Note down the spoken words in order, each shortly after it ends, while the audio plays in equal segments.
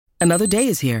Another day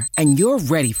is here, and you're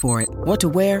ready for it. What to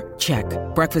wear? Check.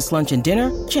 Breakfast, lunch, and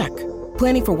dinner? Check.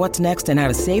 Planning for what's next and how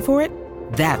to save for it?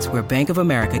 That's where Bank of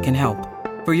America can help.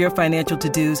 For your financial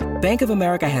to-dos, Bank of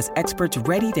America has experts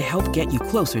ready to help get you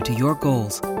closer to your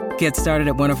goals. Get started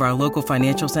at one of our local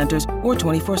financial centers or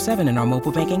 24/7 in our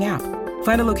mobile banking app.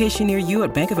 Find a location near you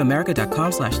at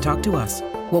bankofamerica.com/talktous.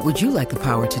 What would you like the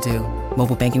power to do?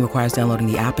 Mobile banking requires downloading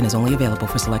the app and is only available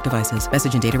for select devices.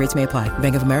 Message and data rates may apply.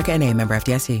 Bank of America N.A., member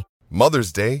FDIC.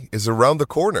 Mother's Day is around the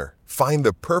corner. Find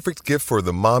the perfect gift for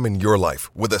the mom in your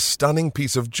life with a stunning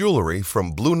piece of jewelry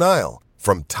from Blue Nile.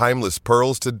 From timeless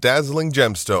pearls to dazzling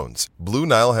gemstones, Blue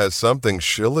Nile has something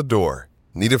she'll adore.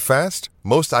 Need it fast?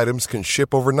 Most items can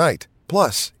ship overnight.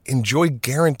 Plus, enjoy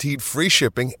guaranteed free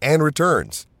shipping and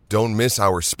returns. Don't miss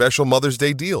our special Mother's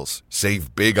Day deals.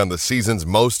 Save big on the season's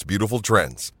most beautiful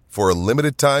trends. For a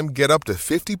limited time, get up to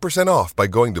 50% off by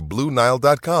going to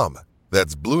BlueNile.com.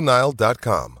 That's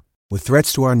BlueNile.com. With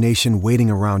threats to our nation waiting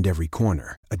around every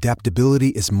corner, adaptability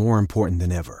is more important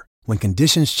than ever. When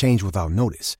conditions change without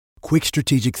notice, quick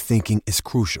strategic thinking is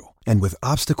crucial. And with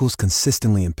obstacles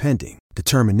consistently impending,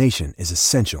 determination is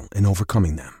essential in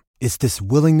overcoming them. It's this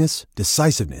willingness,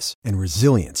 decisiveness, and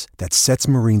resilience that sets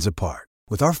Marines apart.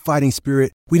 With our fighting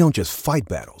spirit, we don't just fight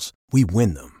battles, we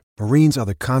win them. Marines are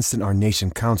the constant our nation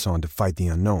counts on to fight the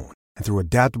unknown. And through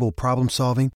adaptable problem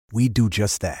solving, we do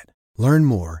just that. Learn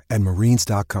more at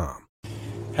marines.com.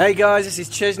 Hey guys, this is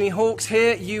Chesney Hawkes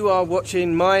here. You are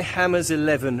watching My Hammers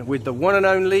 11 with the one and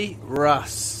only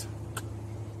Russ.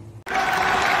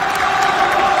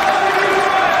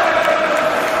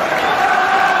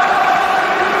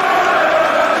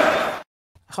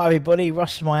 Hi everybody,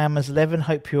 Russ from My Hammers 11.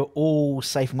 Hope you're all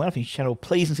safe and well. If you're new to the channel,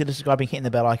 please consider subscribing, hitting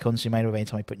the bell icon so you're made aware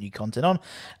anytime we put new content on.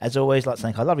 As always, I'd like to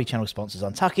thank our lovely channel sponsors,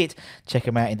 Untuck It. Check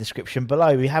them out in the description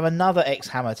below. We have another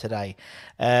ex-Hammer today.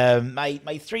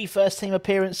 Made 3 first-team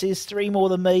appearances, 3 more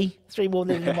than me, 3 more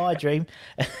than in my dream.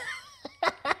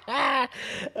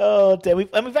 Oh dear,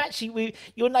 we've actually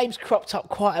your name's cropped up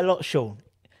quite a lot, Shaun.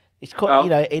 It's quite,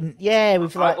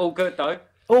 we've like all good though.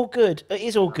 All good. It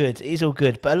is all good. It is all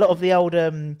good. But a lot of the old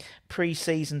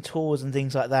pre-season tours and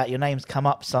things like that, your name's come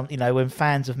up when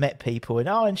fans have met people.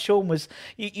 And Shaun was...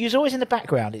 You was always in the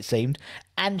background, it seemed.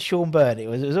 And Shaun Byrne. It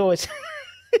was always...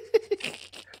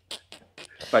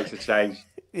 Makes a change.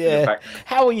 Yeah.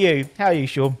 How are you? How are you,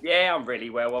 Shaun? Yeah, I'm really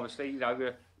well, obviously.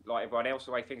 We're like everyone else,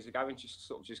 the way things are going,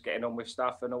 just getting on with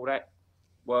stuff and all that.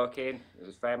 Working,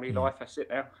 there's family life, that's it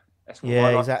now. That's what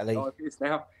my exactly. life is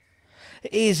now.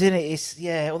 It is, isn't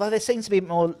it? Although there seems to be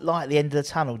more light at the end of the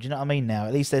tunnel. Do you know what I mean now?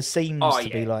 At least there seems to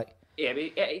be like... Yeah,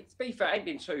 to be fair, it ain't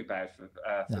been too bad for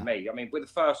me. I mean, with the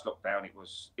first lockdown, it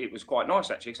was quite nice,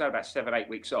 actually. So I had about 7-8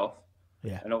 weeks off.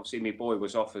 Yeah. And obviously my boy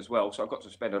was off as well, so I got to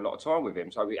spend a lot of time with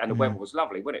him. And the weather was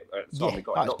lovely, wasn't it? At the time we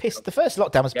got the first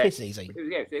lockdown was piss easy.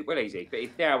 Yeah, it was easy. But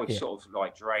now it's sort of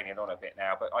like draining on a bit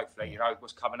now. But hopefully,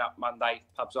 what's coming up Monday,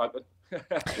 pubs open.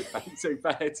 Ain't too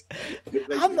bad.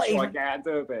 I'm not even... get out and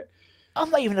do a bit. I'm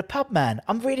not even a pub man.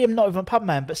 I'm not even a pub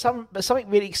man. But something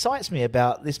really excites me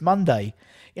about this Monday.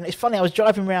 It's funny. I was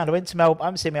driving around. I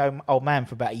haven't seen my old man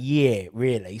for about a year,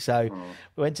 really. So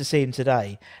we went to see him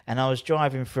today, and I was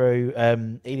driving through.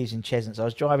 He lives in Cheshunt, so I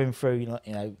was driving through.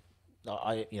 I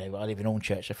live in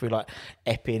Hornchurch, so through like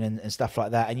Epping and stuff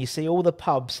like that, and you see all the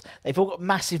pubs. They've all got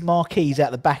massive marquees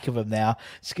out the back of them now,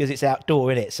 because it's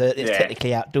outdoor, isn't it? So it's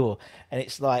technically outdoor, and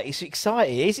it's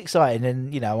exciting. It's exciting,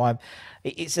 and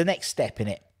it's the next step in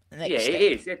it. It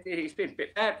is. It's been a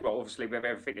bit bad, obviously, with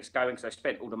everything that's going, because they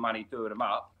spent all the money doing them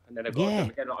up, and then they've got them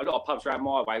again. Like, a lot of pubs around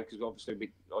my way, because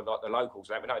obviously like the locals,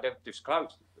 they've just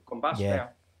closed, they've gone bust now.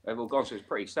 They've all gone, so it's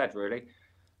pretty sad, really.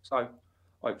 So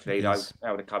hopefully, now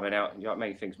they're coming out, and you know what I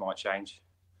mean, things might change.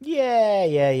 Yeah,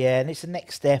 and it's the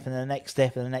next step, and the next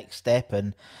step, and the next step,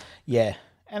 and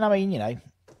and I mean,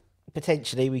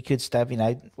 potentially we could stab,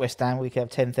 West Ham, we could have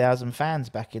 10,000 fans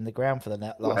back in the ground for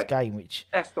the last game, which...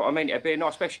 That's what I mean. It'd be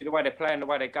nice, especially the way they're playing, the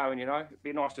way they're going, It'd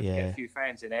be nice to get a few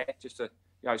fans in there just to,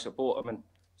 support them and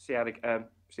see how they can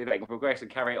progress and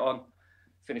carry it on.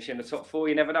 Finish in the top 4,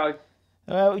 you never know.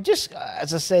 Well, just,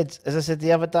 as I said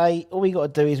the other day, all we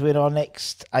got to do is win our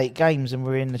next 8 games and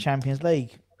we're in the Champions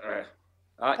League.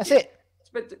 That's it.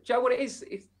 But, Joe, what it is...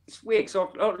 It's weird, because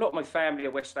a lot of my family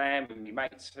are West Ham, and my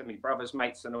mates, and my brother's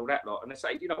mates, and all that lot. And they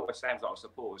say, West Ham's like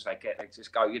supporters. They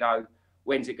just go,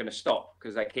 when's it going to stop?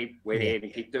 Because they keep winning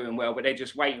and keep doing well, but they're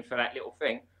just waiting for that little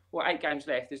thing. Well, 8 games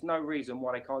left. There's no reason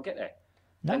why they can't get there.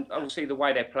 No. And obviously, the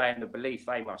way they're playing, the belief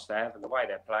they must have, and the way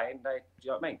they're playing, do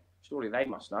you know what I mean? Surely they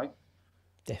must know.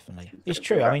 Definitely, it's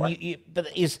true. I mean, but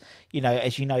it is,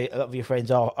 as you know, a lot of your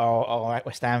friends are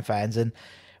West Ham fans, and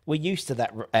we're used to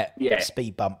that Yeah.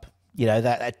 speed bump,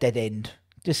 that dead end.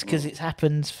 Just because it's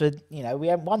happened for, we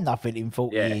haven't won nothing in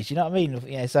 40 years. You know what I mean?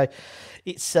 Yeah, so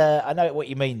it's, I know what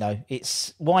you mean, though.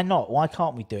 It's, why not? Why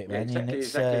can't we do it, man?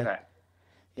 Exactly that.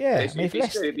 Yeah,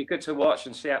 It'd be good to watch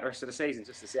and see out the rest of the season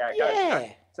just to see how it goes.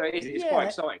 Yeah. So it's quite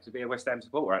exciting to be a West Ham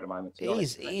supporter at the moment.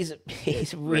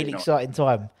 It's a really exciting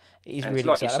time. It is really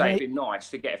like exciting. You say, it'd be nice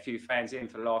to get a few fans in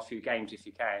for the last few games if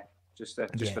you can, just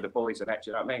for the boys and that. Do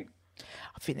you know what I mean?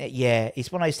 I think that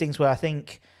it's one of those things where I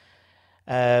think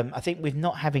with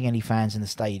not having any fans in the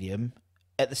stadium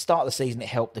at the start of the season, it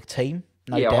helped the team,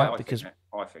 no doubt, because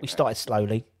we started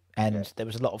slowly and there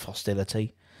was a lot of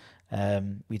hostility.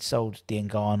 We'd sold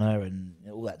Diangana and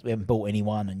all that. We haven't bought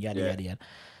anyone and yada yada.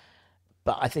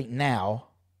 But I think now,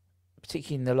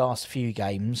 particularly in the last few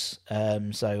games,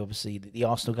 so obviously the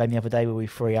Arsenal game the other day where we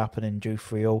 3-up and then drew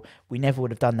 3-3, we never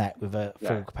would have done that with a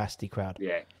full capacity crowd.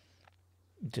 Yeah.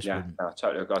 Just wouldn't. I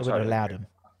totally wouldn't have allowed them.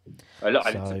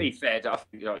 To be fair, I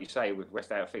think, like you say, with West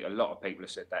Ham, I think a lot of people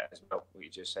have said that as well. What you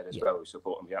just said as well, who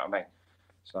support them. You know what I mean?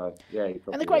 So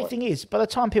and the great thing is, by the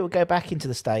time people go back into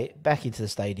the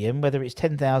stadium, whether it's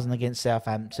 10,000 against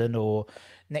Southampton or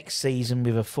next season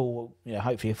with a full,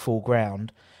 hopefully a full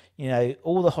ground,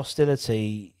 all the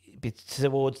hostility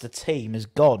towards the team is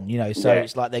gone. So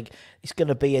it's like it's going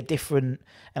to be a different.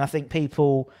 And I think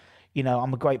people.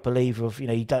 I'm a great believer of,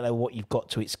 you don't know what you've got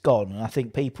till it's gone. And I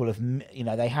think people have,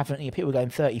 they haven't, people are going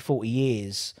 30, 40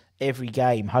 years every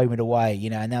game, home and away,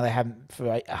 and now they haven't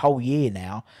for a whole year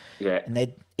now. Yeah. And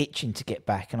they're itching to get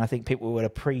back. And I think people will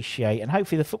appreciate, and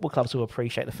hopefully the football clubs will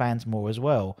appreciate the fans more as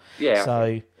well. Yeah.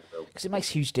 So, because it makes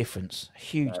a huge difference.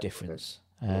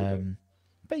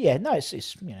 But yeah, no,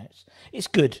 it's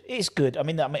good. It's good. I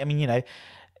mean,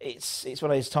 it's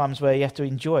one of those times where you have to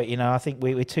enjoy it. I think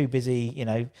we're too busy,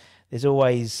 there's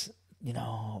always,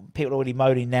 people are already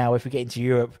moaning now if we get into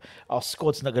Europe, our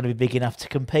squad's not going to be big enough to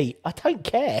compete. I don't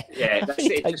care. Yeah, that's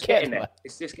it. Just get in there.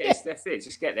 That's it.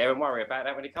 Just get there and worry about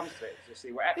that when it comes to it. Just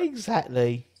see what happens.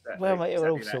 Exactly. Well, mate,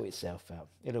 it'll all sort itself out.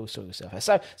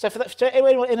 So for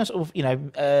anyone in a sort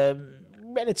of,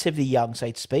 relatively young, so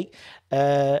to speak,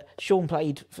 Shaun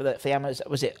played for the Hammers.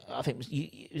 Was it? I think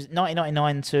it was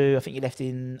 1999 to I think you left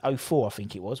in 2004. I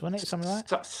think it was, wasn't it? Something like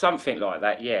that. Something like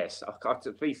that. Yes.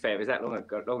 To be fair, it was that long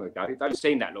ago. It don't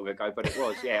seem that long ago, but it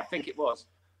was. Yeah, I think it was.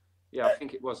 Yeah, I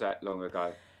think it was that long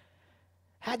ago.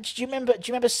 Do you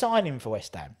remember signing for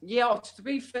West Ham? Yeah. To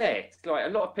be fair, like a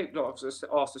lot of people asked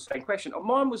the same question.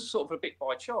 Mine was sort of a bit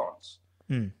by chance.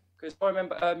 Because I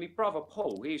remember my brother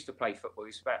Paul, he used to play football.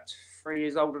 He's about 3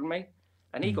 years older than me.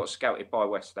 And he got scouted by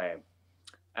West Ham.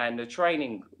 And the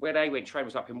training, where they went, training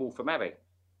was up in Waltham Abbey.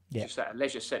 Yeah. Just at a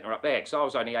leisure centre up there. Because I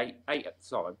was only eight at the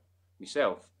time,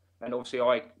 myself. And obviously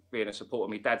I, being a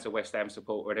supporter, my dad's a West Ham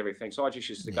supporter and everything. So I just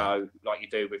used to go, like you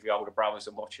do with your older brothers,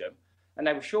 and watch them. And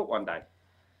they were short one day.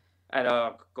 And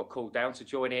I got called down to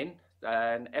join in.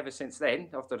 And ever since then,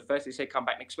 after the first, he said, come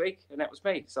back next week. And that was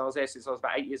me. So I was there since I was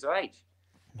about 8 years of age.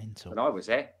 Mental. When I was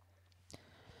there.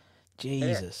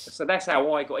 Jesus. Yeah. So that's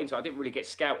how I got into it. I didn't really get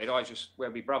scouted. Where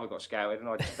my brother got scouted, and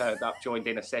I just turned up, joined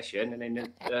in a session, and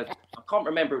then I can't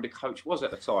remember who the coach was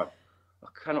at the time. I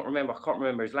can't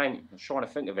remember his name. I was trying to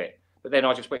think of it. But then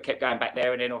I just kept going back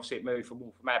there, and then obviously it moved from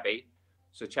Waltham Abbey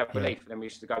to Chad Belief, and then we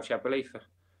used to go to Chad Belief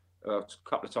a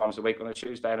couple of times a week on a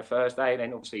Tuesday and a Thursday, and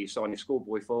then obviously you sign your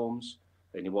schoolboy forms,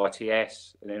 then your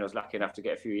YTS, and then I was lucky enough to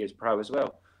get a few years pro as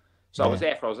well. So I was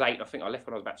there for I was 8. I think I left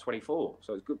when I was about 24.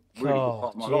 So it was good, really good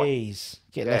part of my life.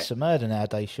 Get less of murder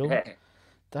nowadays, Shaun.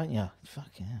 Don't you?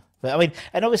 Fucking hell. But I mean,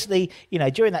 and obviously,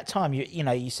 during that time,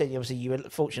 you said obviously you were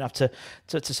fortunate enough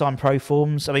to sign pro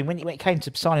forms. I mean, when it came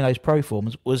to signing those pro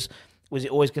forms, was it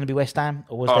always going to be West Ham,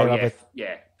 or was there other?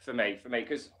 Yeah, for me,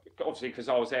 because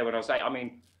I was there when I was 8. I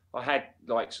mean, I had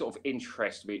like sort of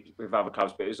interest with other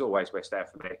clubs, but it was always West Ham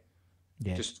for me.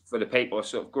 Yeah. Just for the people, I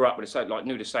sort of grew up with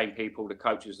knew the same people, the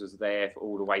coaches was there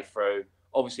all the way through.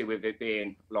 Obviously, with it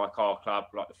being like our club,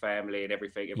 like the family and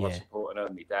everything, everyone supporting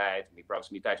them. My dad, my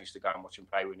brothers. My dad used to go and watch him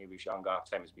play when he was younger,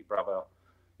 same as my brother.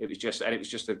 It was just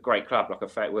a great club, like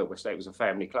West Ham was a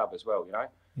family club as well,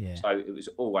 Yeah. So it was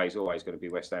always going to be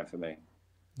West Ham for me.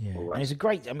 Yeah, always. And it's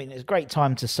a great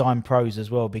time to sign pros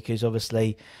as well, because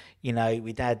obviously, you'd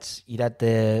had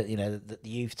the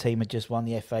youth team had just won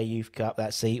the FA Youth Cup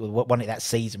won it that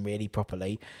season really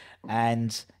properly,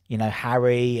 and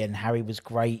Harry was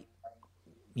great,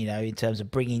 in terms of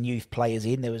bringing youth players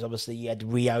in. There was obviously you had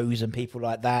Rios and people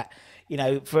like that.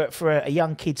 For a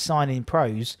young kid signing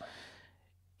pros,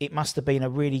 it must have been a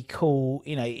really cool.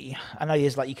 I know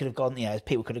there's you could have gone.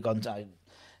 People could have gone to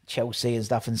Chelsea and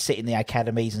stuff and sit in the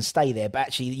academies and stay there, but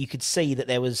actually you could see that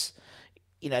there was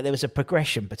there was a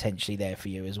progression potentially there for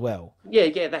you as well.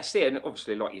 Yeah, that's it. And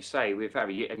obviously, like you say, with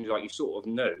Harry, and like you sort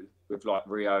of knew with like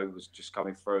Rio was just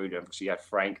coming through, and obviously you had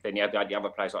Frank, then you had the other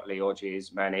players like Lee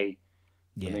Hodges, Manny,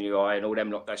 and then and all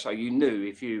them lot there. So you knew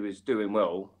if you was doing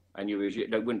well, and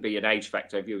there wouldn't be an age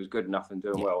factor if you was good enough and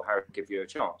doing well, Harry would give you a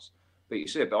chance. But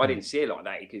I didn't see it like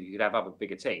that because you could have other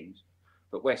bigger teams.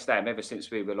 But West Ham, ever since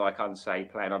we were like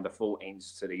playing under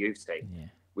 14s to the youth team,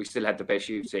 we still had the best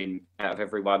youth team out of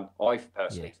everyone. I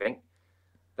personally think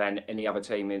than any other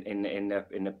team in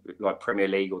the like Premier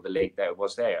League or the league that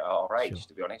was there at our age,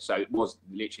 to be honest. So it was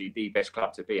literally the best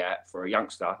club to be at for a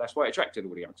youngster. That's why it attracted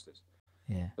all the youngsters.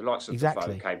 Yeah, the likes of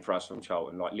Defoe came for us from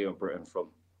Charlton, like Leon Britton from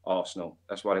Arsenal.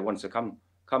 That's why they wanted to come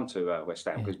to West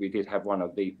Ham, because we did have one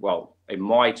of the, well, in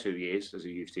my 2 years as a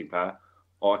youth team player,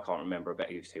 I can't remember a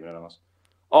better youth team than us.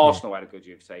 Arsenal had a good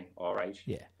youth team, our age.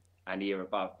 Yeah. And the year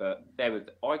above, but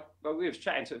we was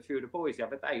chatting to a few of the boys the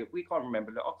other day. I can't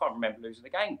remember losing a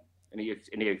game in the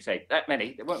youth team. That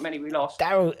many, there weren't many we lost.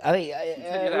 Darryl, I think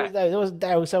it wasn't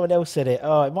Darryl. Someone else said it.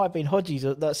 Oh, it might have been Hodges,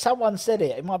 or someone said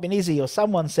it. It might have been Izzy, or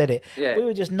someone said it. Yeah. We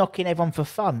were just knocking everyone for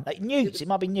fun. Like Newts, it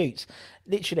might be Newts.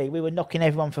 Literally, we were knocking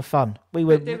everyone for fun. We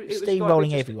were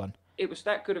steamrolling everyone. It was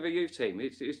that good of a youth team.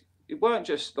 It weren't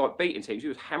just like beating teams. It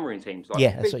was hammering teams.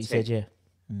 Like that's what you said. Yeah.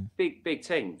 Big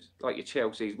teams like your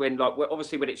Chelsea's.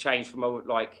 Obviously when it changed from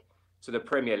like to the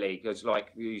Premier League, because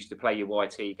like you used to play your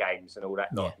YT games and all that.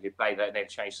 You play that, and then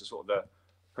changed to sort of the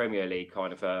Premier League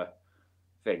kind of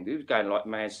thing. It was going like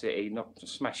Man City, not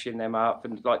smashing them up,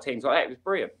 and like teams like that. It was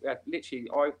brilliant. Literally,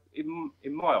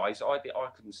 in my eyes, I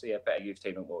couldn't see a better youth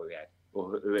team than what we had,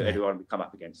 or anyone we come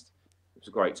up against. It was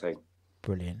a great team.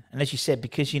 Brilliant. And as you said,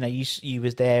 because you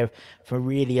was there from a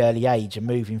really early age, and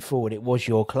moving forward, it was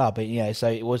your club. So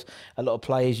it was a lot of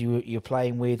players you're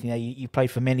playing with. You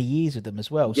played for many years with them as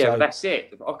well. Yeah, that's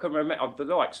it. I can remember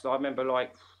the likes. I remember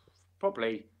like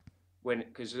probably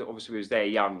because obviously we was there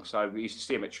young, so we used to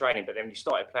see them at training. But then you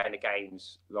started playing the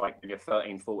games like when you're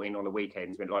 13, 14 on the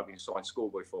weekends, when you signed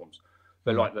schoolboy forms.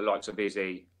 But like the likes of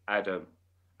Izzy, Adam,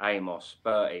 Amos,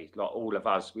 Bertie, like all of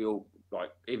us, we all.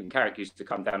 Like even Carrick used to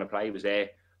come down and play. He was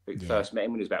there. We first met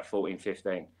him when he was about 14,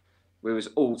 15. We was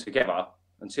all together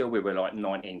until we were like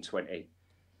 19, 20.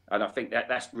 And I think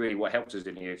that's really what helped us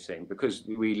in the youth team, because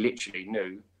we literally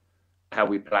knew how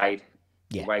we played,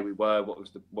 the way we were, what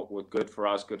was good for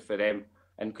us, good for them.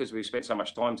 And because we spent so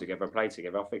much time together and played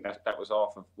together, I think that was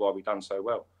half of why we done so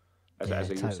well.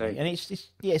 As a youth team. And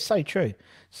it's so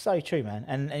true, man.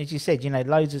 And as you said,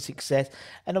 loads of success,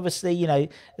 and obviously,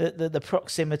 the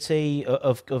proximity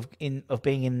of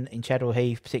being in Chadwell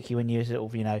Heath, particularly when you're sort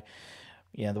of, the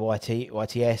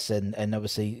YTS, and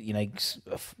obviously,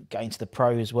 going to the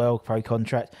pro as well, pro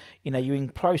contract. You're in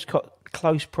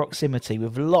close proximity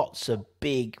with lots of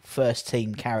big first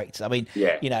team characters. I mean,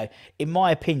 in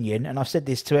my opinion, and I've said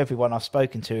this to everyone I've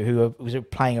spoken to who was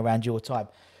playing around your time.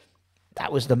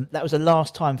 That was the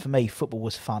last time for me football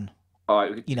was fun.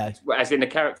 As in the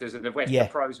characters of the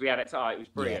pros we had at the time, it was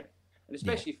brilliant. And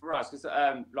especially for us, because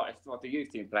like the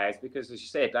youth team players, because as you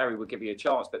said, Larry would give you a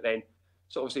chance, but then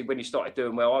so obviously when you started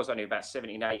doing well, I was only about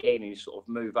 17, 18, and you sort of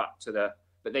move up to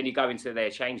but then you go into their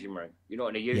changing room. You're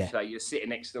not in a youth, so you're sitting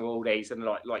next to all these, and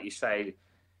like you say,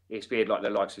 it's weird, like the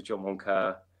likes of John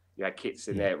Wonker, you had Kits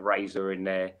in there, Razor in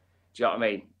there. Do you know what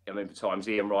I mean? I remember times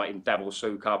Ian Wright and Davil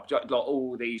Sukup, like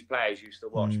all these players used to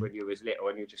watch when you was little,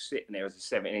 and you're just sitting there as a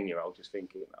 17-year-old just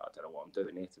thinking, I don't know what I'm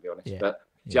doing here, to be honest. But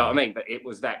do you know what I mean? But it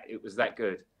was that good. Do you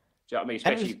know what I mean?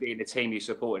 Especially being the team you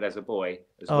supported as a boy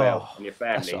as well, and your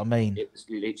family. That's what I mean. It was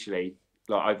literally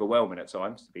like overwhelming at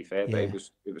times, to be fair. But it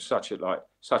was such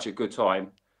a good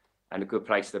time and a good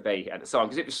place to be at the time,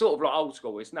 because it was sort of like old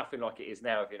school. It's nothing like it is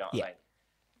now, if you know what I mean.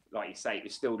 Like you say, it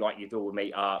was still like you'd all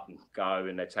meet up and go,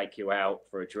 and they'd take you out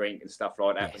for a drink and stuff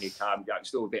like that when you come.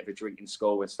 Still a bit of a drinking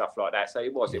school and stuff like that. So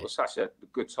it was such a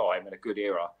good time and a good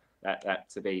era that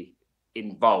to be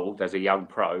involved as a young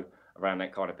pro around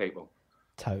that kind of people.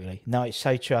 Totally. No, it's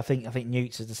so true. I think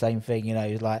Newts is the same thing,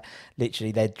 like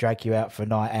literally they'd drag you out for a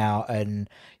night out, and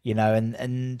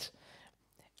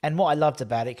and what I loved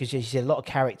about it, because you said a lot of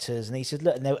characters, and he said,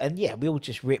 look, we all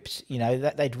just ripped,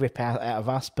 that they'd rip out of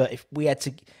us, but if we had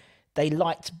to, they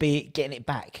liked getting it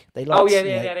back. They liked,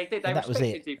 they did. They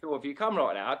respected you if you come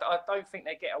right now. I don't think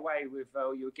they get away with,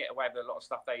 you would get away with a lot of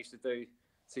stuff they used to do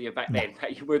to you back then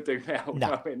that you would do now,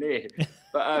 nowhere near.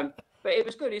 But it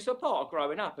was good. It's a part of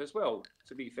growing up as well,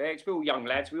 to be fair. We're all young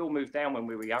lads. We all moved down when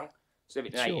we were young,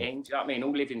 17, 18. Do you know what I mean?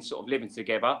 All living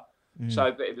together.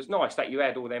 So, but it was nice that you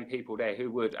had all them people there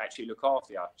who would actually look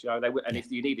after you. They would, and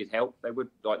if you needed help, they would,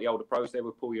 like the older pros, they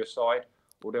would pull you aside,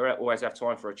 or they would always have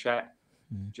time for a chat.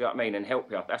 Do you know what I mean? And help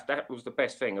you. That was the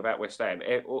best thing about West Ham.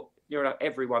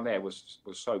 Everyone there was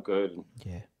so good.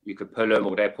 And you could pull them,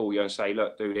 or they'd pull you and say,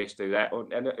 look, do this, do that.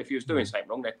 And if you was doing something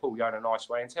wrong, they'd pull you in a nice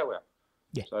way and tell you.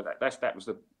 Yeah. So that was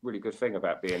the really good thing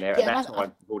about being there at that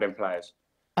time with all them players.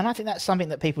 And I think that's something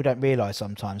that people don't realise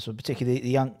sometimes, particularly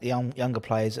the younger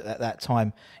players at that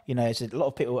time. You know, it's a lot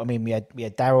of people. I mean, we had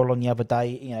Daryl on the other day.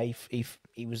 You know,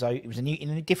 he was in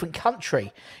a different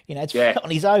country. You know, on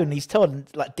his own. He's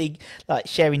told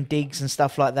sharing digs and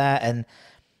stuff like that. And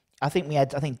I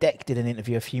think Deck did an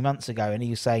interview a few months ago, and he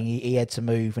was saying he had to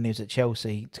move when he was at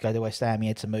Chelsea to go to West Ham. He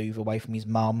had to move away from his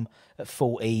mum at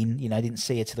 14. You know, didn't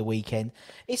see her to the weekend.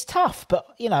 It's tough, but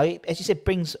you know, as you said,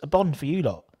 brings a bond for you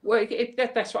lot. Well,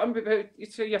 that's what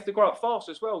you have to grow up fast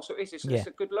as well. So it's a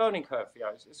good learning curve for you.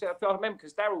 I remember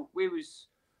because Daryl,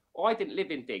 I didn't live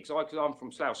in Diggs because I'm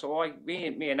from Slough. So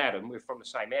me and Adam, we're from the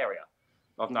same area.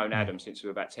 I've known Adam since we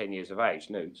were about 10 years of age,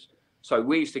 News. So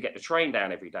we used to get the train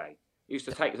down every day. It used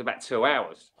to take us about 2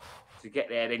 hours to get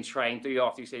there, then train, do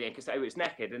after you see it, because it was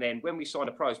knackered. And then when we signed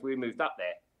a pros, we moved up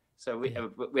there. So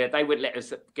they wouldn't let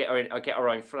us get our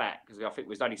own flat because I think it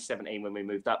was only 17 when we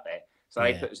moved up there. So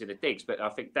they put us in the Digs. But I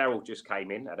think Daryl just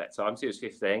came in at that time. So he was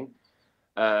 15.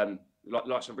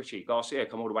 Like some Richie Garcia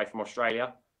come all the way from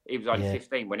Australia. He was only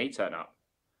 15 when he turned up.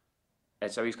 And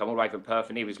so he's come all the way from Perth,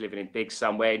 and he was living in Digs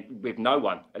somewhere with no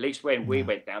one. At least when we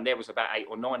went down, there was about 8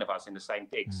 or 9 of us in the same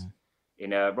Digs in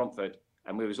Romford.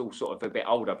 And we was all sort of a bit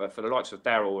older. But for the likes of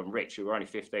Daryl and Rich, who were only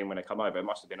 15 when they come over, it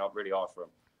must have been really hard for them.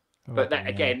 But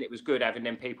again, it was good having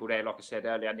them people there, like I said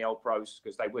earlier, and the old pros,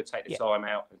 because they would take the time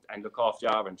out and look after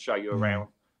you and show you around.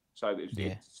 So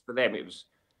for them, it was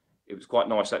quite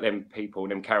nice that them people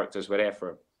and them characters were there for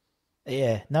them.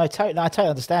 Yeah, I totally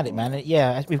understand it, man.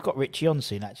 Yeah, we've got Richie on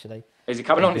soon, actually. Is he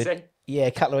coming on? Is he? Yeah,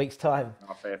 a couple of weeks' time.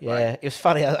 Oh, fair play. Yeah, it was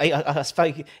funny. I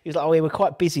spoke. He was like, we're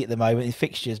quite busy at the moment in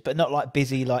fixtures, but not like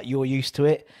busy like you're used to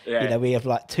it. Yeah. You know, we have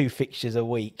like 2 fixtures a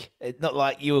week. Not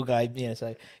like you're going, you know,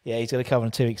 so yeah, he's going to come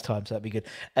in 2 weeks' time, so that'd be good.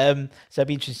 So it'd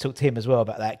be interesting to talk to him as well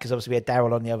about that, because obviously we had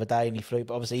Daryl on the other day and he flew,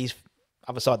 but obviously he's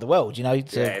other side of the world, you know,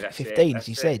 so 15, as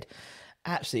you said.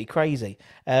 Absolutely crazy.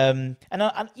 And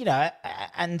you know,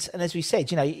 and as we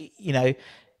said, you know,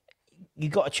 you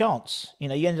got a chance. You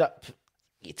know, you ended up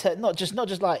not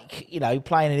just like, you know,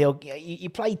 playing in you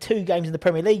played 2 games in the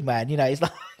Premier League, man. You know, it's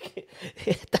like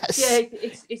that's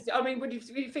it's. I mean, when you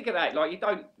think of that, like, you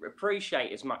don't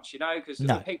appreciate as much, you know, because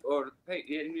people,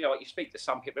 you know, like, you speak to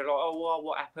some people, they're like, oh, well,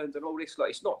 what happened and all this.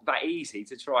 Like, it's not that easy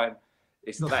to try and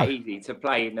it's not that easy to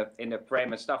play in the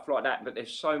Prem and stuff like that. But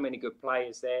there's so many good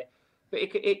players there.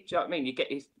 But you know what I mean?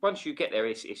 Once you get there,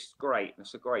 it's great.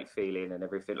 It's a great feeling and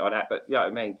everything like that. But you know what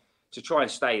I mean? To try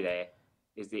and stay there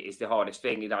is the hardest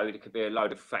thing. You know, there could be a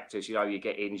load of factors. You know, you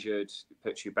get injured, it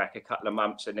puts you back a couple of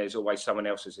months, and there's always someone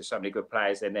else. There's so many good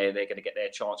players, then they're going to get their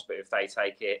chance. But if they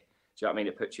take it, do you know what I mean?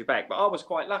 It puts you back. But I was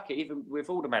quite lucky, even with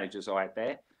all the managers I had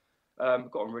there.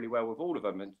 Got on really well with all of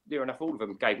them, and near enough all of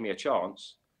them gave me a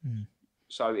chance.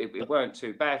 So it weren't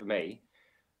too bad for me.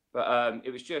 But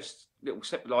it was just little,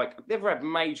 like, I've never had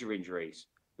major injuries,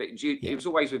 but it was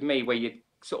always with me where you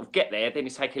sort of get there, then you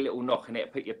take a little knock and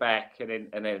it put you back, and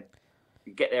then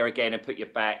you get there again and put you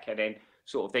back, and then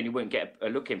sort of then you wouldn't get a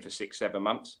look in for 6-7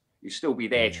 months. You'd still be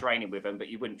there training with them, but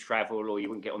you wouldn't travel or you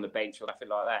wouldn't get on the bench or nothing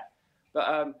like that.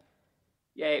 But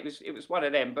it was one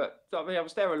of them. But I mean, I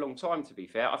was there a long time, to be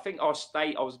fair. I think I was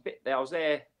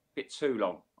there a bit too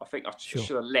long. I think I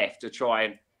should have left to try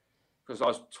and, because I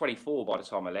was 24 by the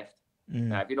time I left.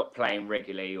 Now, if you're not playing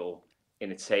regularly or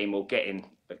in a team or getting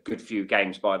a good few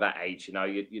games by that age, you know,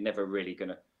 you're never really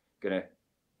gonna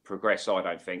progress, I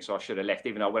don't think. So I should have left,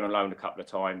 even though I went on loan a couple of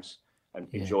times and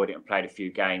enjoyed it and played a few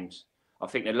games. I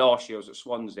think the last year I was at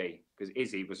Swansea, because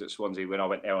Izzy was at Swansea when I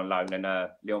went there on loan, and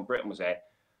Leon Britton was there.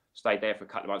 Stayed there for a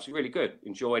couple of months. It was really good.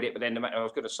 Enjoyed it, but then I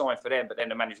was going to sign for them, but then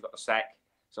the manager got the sack.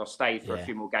 So I stayed for a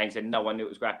few more games, and no one knew it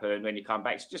was going to happen. When you come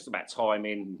back, it's just about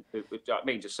timing. I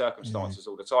mean, just circumstances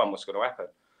all the time, what's going to happen.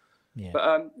 Yeah.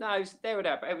 But no, it was there and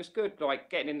there. But it was good, like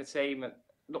getting in the team, and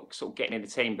not sort of getting in the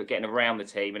team, but getting around the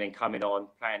team, and then coming on,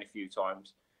 playing a few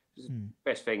times. It was the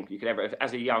best thing you could ever,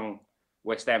 as a young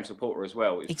West Ham supporter as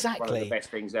well. It's one of the best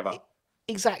things ever.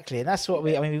 Exactly, and that's what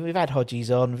we've had Hodges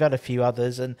on, we've had a few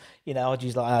others, and you know,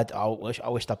 Hodges like, I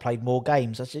wished I played more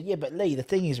games. I said, yeah, but Lee, the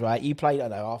thing is, right, you played, I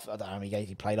don't know how many games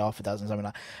you played, half a dozen, something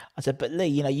like that. I said, but Lee,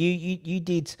 you know,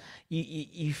 you've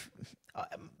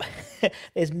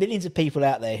there's millions of people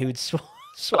out there who would swap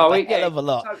a hell of a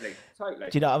lot. totally.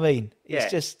 Do you know what I mean? Yeah.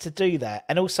 It's just to do that,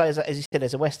 and also as you said,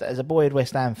 as a boyhood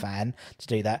West Ham fan, to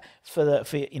do that for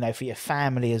your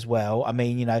family as well. I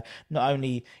mean, not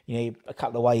only a couple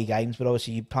of away games, but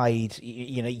obviously you played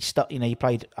you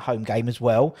played a home game as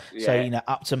well. Yeah. So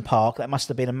Upton Park, that must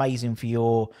have been amazing for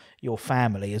your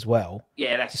family as well.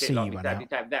 Yeah, that's to it. See Like you my run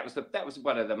dad, that was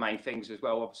one of the main things as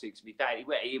well. Obviously, to be dad,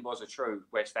 he was a true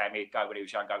West Ham. He'd go when he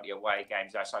was young, go to the away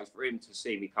games. So for him to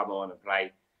see me come on and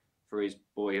play for his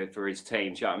boyhood, for his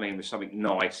team, do you know what I mean, was something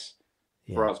nice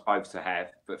for us both to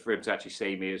have. But for him to actually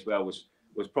see me as well was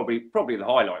probably the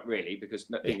highlight, really, because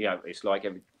it's like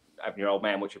having your old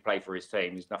man watch you play for his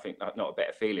team. There's not a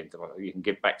better feeling you can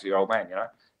give back to your old man,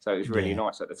 So it was really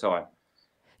nice at the time.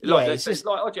 Like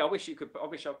Odgie, I wish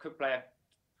I could play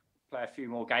a few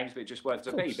more games, but it just weren't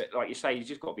to be. But like you say, you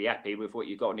just got to be happy with what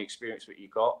you got and the experience that you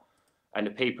got, and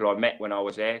the people I met when I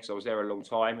was there. Because I was there a long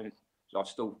time, and I'm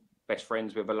still best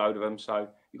friends with a load of them. So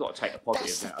you got to take the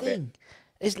positives out of it.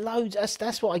 There's loads.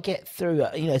 That's what I get through.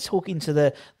 Talking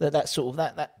to that sort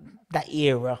of that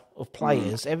era of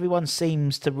players. Everyone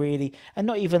seems to really, and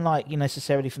not even like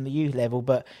necessarily from the youth level,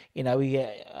 but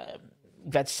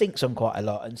we've had Sinks on quite a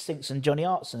lot, and Sinks and Johnny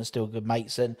Artson are still good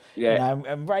mates, and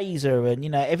and Razor,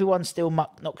 and everyone still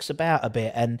knocks about a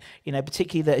bit, and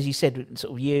particularly that, as you said,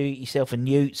 sort of yourself and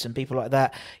Newts and people like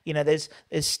that. There's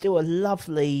still a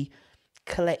lovely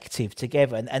collective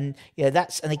together, and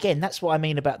that's what I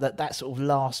mean about that sort of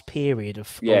last period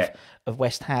of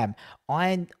West Ham.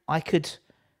 I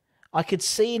could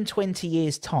see in 20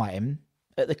 years' time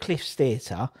at the Cliffs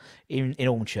Theatre in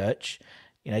Ormchurch.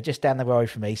 Just down the road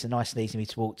from me, so nice and easy for me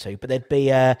to walk to. But there'd be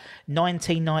a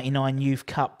 1999 Youth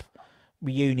Cup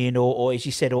reunion, or as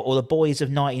you said, or the boys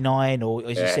of '99, or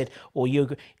as you said, or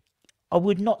you. I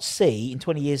would not see in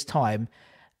 20 years' time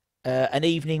an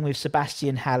evening with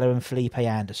Sebastian Haller and Felipe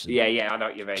Anderson. Yeah, I know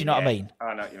what you mean. Do you know what I mean?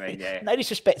 I know what you mean. Yeah. No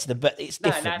disrespect to them, but it's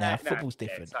different now. Football's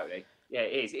different. Yeah, totally. Yeah,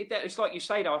 it is. It's like you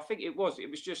say, though. I think it was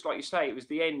just like you say. It was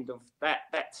the end of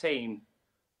that team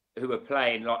who were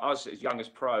playing like us as young as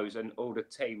pros, and all the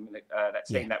team that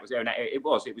was there. And it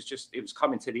was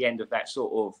coming to the end of that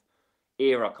sort of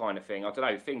era kind of thing. I don't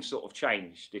know. Things sort of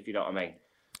changed, if you know what I mean.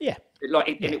 Yeah.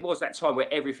 And it was that time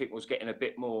where everything was getting a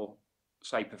bit more,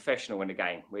 say, professional in the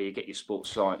game, where you get your sports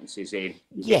sciences in,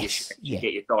 you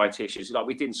get your dietitians. Like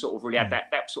we didn't sort of really have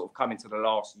that sort of come into the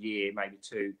last year, maybe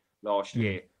two last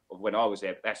year of when I was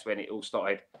there. But that's when it all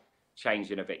started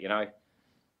changing a bit,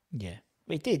 Yeah.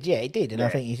 It did, and I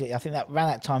think that around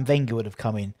that time Wenger would have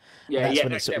come in. That's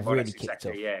when it sort of really kicked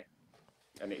off. Yeah,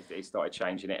 and it started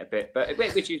changing it a bit, but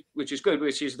which is good,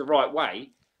 which is the right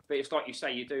way. But it's like you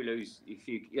say, you do lose a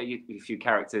few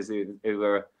characters who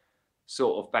are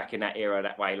sort of back in that era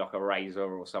that way, like a Razor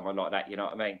or someone like that. You know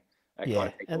what I mean? That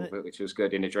kind of people, which was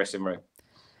good in the dressing room.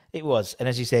 It was, and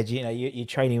as you said, you're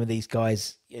training with these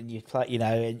guys, and you play,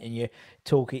 and you're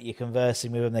talking, you're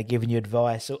conversing with them, they're giving you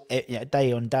advice,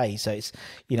 day on day. So it's,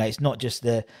 it's not just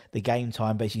the game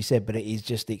time, but as you said, but it is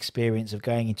just the experience of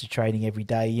going into training every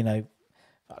day.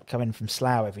 Coming from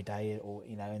Slough every day, or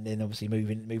and then obviously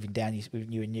moving down with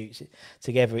you and Newts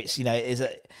together. It's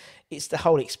it's the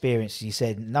whole experience. As you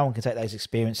said, no one can take those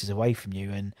experiences away from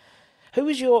you. And who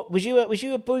was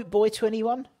you a boot boy to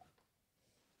anyone?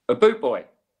 A boot boy.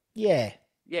 Yeah.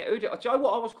 Yeah, do you know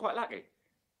what? I was quite lucky.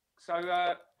 So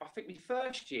I think my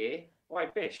first year, I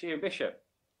had Ian Bishop.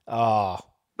 Oh.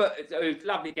 But it was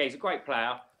lovely guy. He's a great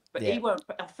player. But he weren't.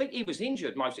 I think he was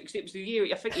injured mostly because it was the year.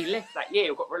 I think he left that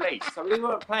year, got released, so we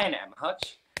weren't playing that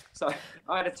much. So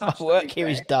I had a touch. My work here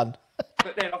is done.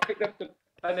 But then I think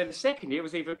and then the second year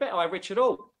was even better. I had Richard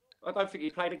Hall. I don't think he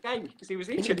played a game because he was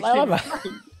injured.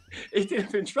 He didn't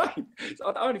even train. So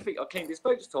I only think I cleaned his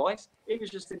boots twice. He was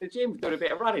just in the gym doing a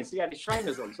bit of running, so he had his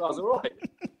trainers on, so I was all right.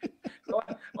 So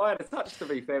I had a touch, to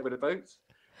be fair, with the boots.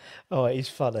 Oh, it's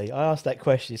funny. I asked that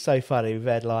question. It's so funny. We've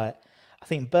had I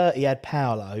think Bertie had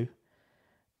Paolo,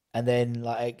 and then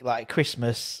like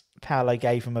Christmas, Paolo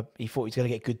gave him he thought he was going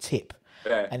to get a good tip,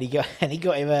 and he got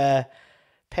him a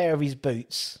pair of his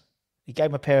boots. He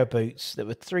gave him a pair of boots that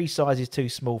were 3 sizes too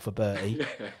small for Bertie,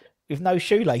 with no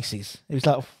shoelaces. He was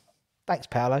like, "Thanks,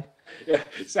 Paolo." Yeah,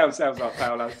 it sounds like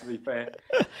Paolo, to be fair.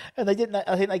 And they didn't.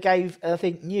 I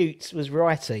think Newts was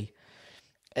righty,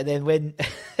 and then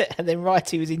and then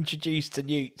righty was introduced to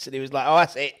Newts, and he was like, "Oh,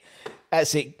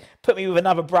 that's it. Put me with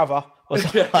another brother." Or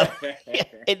something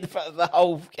in front of the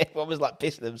whole, everyone was like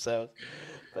pissing themselves.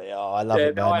 But I love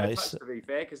it, man. I had a touch, to be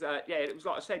fair, because it was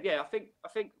like I said. I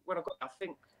think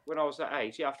when I was that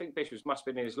age, I think Bishop must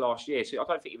have been in his last year, so I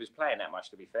don't think he was playing that much,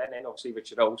 to be fair. And then obviously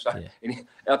Richard Hall. So I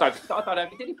don't know.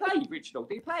 Did he play Richard Hall?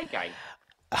 Did he play a game?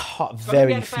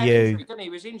 Very few. He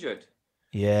was injured.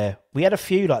 Yeah, we had a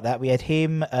few like that. We had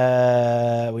him.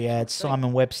 We had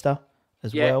Simon Webster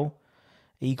as well.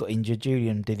 He got injured.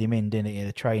 Julian did him in, didn't he? In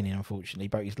the training, unfortunately,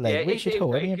 broke his leg. Yeah, Richard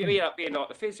Hall. he ended up being like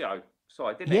the physio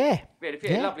side, didn't Yeah. he? He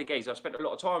had a lovely geezer. I spent a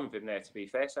lot of time with him there, to be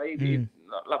fair. So he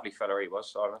lovely fella he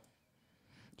was, Simon.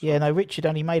 Yeah, no, Richard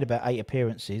only made about 8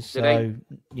 appearances, so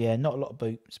yeah, not a lot of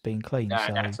boots being clean. No,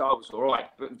 so I was all right.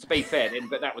 But to be fair, then,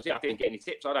 but that was it. I didn't get any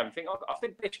tips. I don't think. I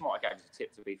think Bish might have gave us a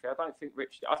tip. To be fair, I don't think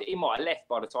Richard. I think he might have left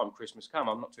by the time Christmas came.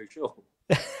 I'm not too sure.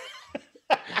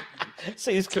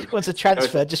 So he wants a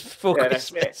transfer just before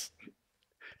Christmas.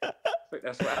 I think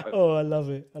that's what happened. Oh, I love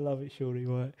it, Shawnee.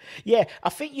 Right? Yeah, I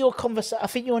think your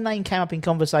name came up in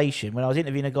conversation when I was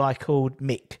interviewing a guy called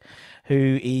Mick,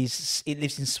 who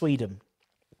lives in Sweden.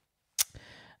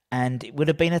 And it would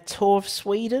have been a tour of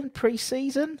Sweden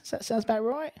pre-season. Does that sound about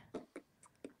right?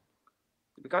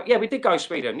 We did go to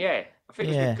Sweden. Yeah, I think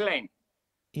it was with Glenn.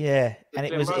 Yeah, and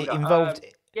it involved.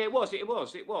 Yeah, it was.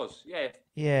 Yeah.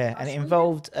 Yeah, and it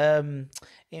involved.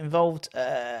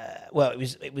 Well,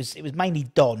 it was mainly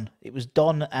Don. It was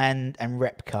Don and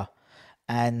Repka.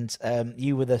 And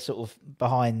you were the sort of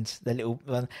behind the little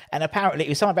one. And apparently it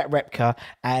was something about Repka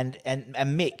and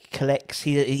Mick collects,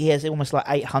 he has almost like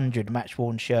 800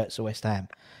 match-worn shirts of West Ham.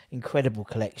 Incredible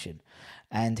collection.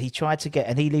 And he tried to get,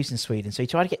 and he lives in Sweden, so he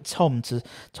tried to get Thomas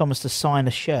to sign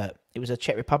a shirt. It was a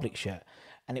Czech Republic shirt.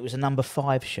 And it was a number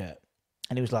 5 shirt.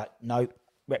 And he was like, no,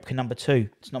 Repka number 2.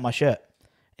 It's not my shirt.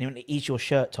 And he went, it is your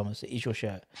shirt, Thomas. It is your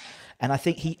shirt. And I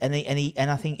think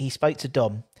he spoke to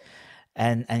Dom.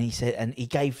 And he said, and he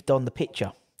gave Don the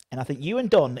picture, and I think you and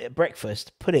Don at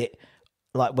breakfast put it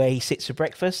like where he sits for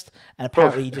breakfast, and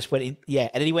apparently he just went in, and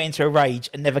then he went into a rage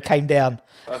and never came down.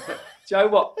 Do you know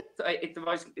what? It's the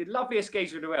most loveliest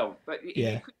geezer in the world, but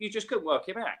you just couldn't work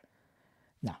him out.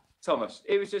 No, Thomas,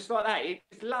 it was just like that.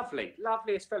 It's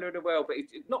loveliest fellow in the world, but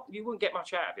you wouldn't get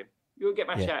much out of him. You wouldn't get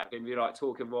much out of him. You like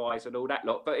talking wise and all that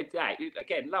lot, but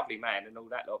again, lovely man and all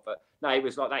that lot. But no, he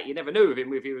was like that. You never knew of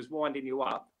him if he was winding you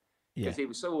up. Because he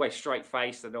was always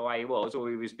straight-faced and the way he was, or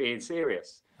he was being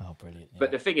serious. Oh, brilliant. Yeah.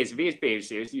 But the thing is, if he is being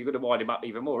serious, you're going to wind him up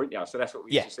even more, aren't you? So that's what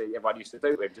we used to see, everyone used to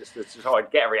do with him, just to try and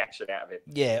get a reaction out of him.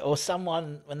 Yeah, or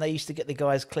someone, when they used to get the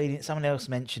guys cleaning, someone else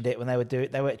mentioned it when they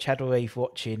were at Chadwell Heath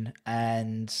watching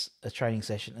and a training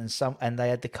session, and they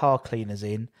had the car cleaners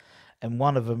in, and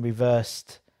one of them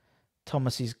reversed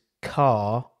Thomas's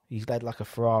car. He's had like a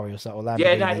Ferrari or something. Or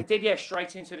yeah, no, he did,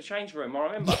 straight into the change room, I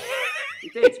remember. He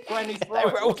did. Brand new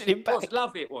Ferrari. It was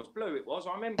lovely. It was blue. It was.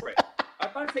 I remember it. I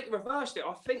don't think he reversed it.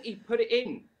 I think he put it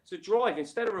in to drive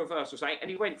instead of reverse or something, and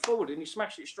he went forward and he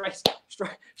smashed it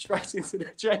straight into the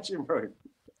changing room.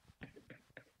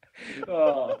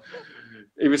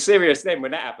 He was serious then when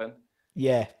that happened.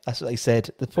 Yeah, that's what they said.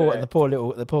 The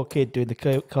poor kid doing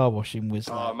the car washing was.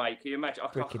 Oh, mate, can you imagine? I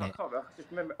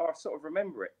just remember. I sort of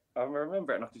remember it. I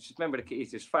remember it, and I just remember the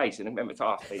kid's face, and I remember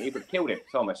he would have killed him,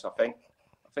 Thomas. I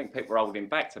think people were holding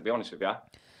back, to be honest with you.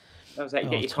 That was how you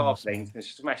get your car cleaned and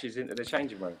smashes into the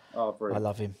changing room. Oh, brilliant. I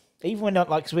love him. Even when,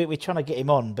 cause we're trying to get him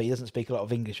on, but he doesn't speak a lot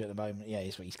of English at the moment. Yeah,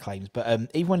 that's what he claims. But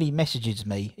even when he messages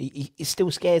me, he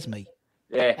still scares me.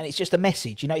 Yeah. And it's just a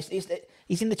message. You know,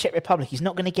 he's in the Czech Republic. He's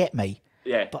not going to get me.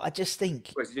 Yeah. But I just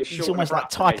think he's almost like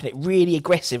typing it really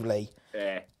aggressively.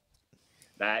 Yeah.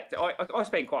 I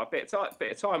spent quite a bit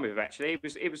of time with him, actually.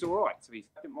 It was all right. I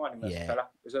didn't mind him as a fella.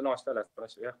 He was a nice fella, to be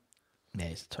honest with you. Yeah,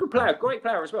 he's a top good player, great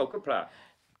player as well. Good player.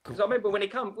 Because I remember when he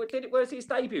came, where's his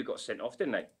debut got sent off,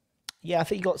 didn't he? Yeah, I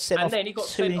think he got sent off. And then he got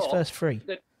sent off his first 3.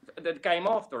 The game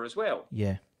after as well.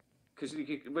 Yeah. Because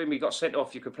when we got sent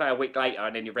off, you could play a week later,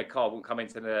 and then your red card wouldn't come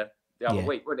into the other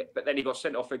week, would it? But then he got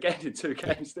sent off again in 2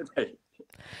 games, didn't he?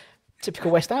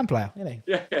 Typical West Ham player, isn't he?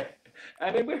 Yeah.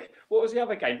 And then what was the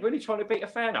other game? Really trying to beat a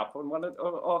fan up on one of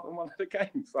the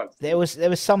games. There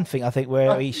was something, I think,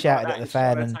 where he shouted at the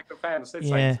fan and attack the fan and said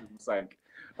something.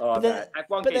 Oh, but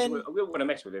then, we don't want to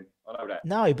mess with him. I know that.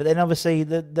 No, but then obviously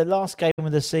the last game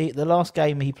the last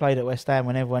game he played at West Ham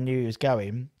when everyone knew he was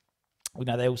going,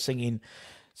 they all singing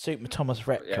Super Thomas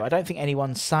Repka. Yeah. I don't think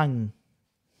anyone sung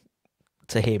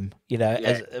to him,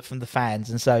 as, from the fans,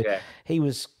 and so he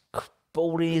was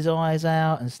bawling his eyes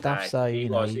out and stuff. So he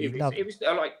was a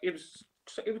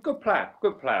good player,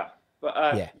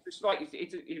 But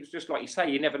it was just like you say,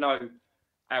 you never know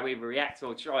how he would react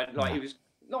or try. He was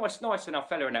nice enough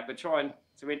fella in that, but trying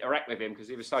to interact with him because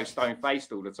he was so stone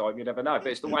faced all the time, you never know. But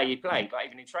it's the way he played,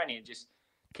 even in training, and just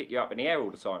kick you up in the air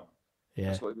all the time. Yeah,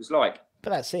 that's what it was like.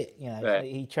 But that's it,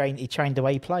 He trained the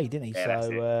way he played, didn't he? Yeah,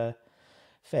 so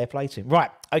fair play to him. Right,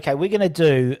 okay, we're gonna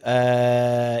do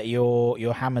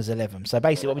your Hammers 11. So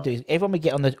basically, what we do is everyone we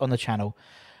get on the channel,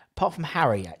 apart from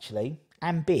Harry actually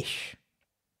and Bish,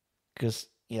 because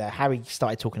Harry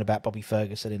started talking about Bobby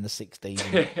Ferguson in the '60s.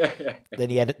 And then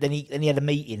he had a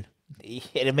meeting. He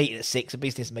had a meeting at 6, a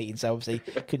business meeting, so obviously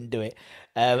couldn't do it.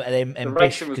 And the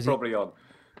Bish, racing was probably on.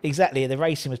 Exactly, the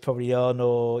racing was probably on,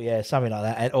 or something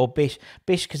like that, or Bish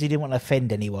because he didn't want to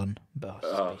offend anyone. But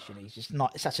Bish, and he's just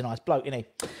not such a nice bloke, isn't he?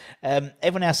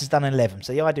 Everyone else has done 11.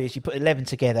 So the idea is you put 11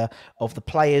 together of the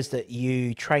players that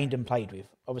you trained and played with.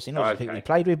 Obviously not just people you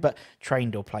played with, but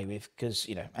trained or played with, because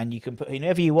and you can put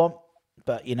whoever you want,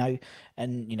 but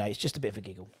it's just a bit of a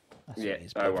giggle. That's what it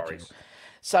is, no worries.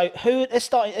 So let's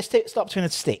start between the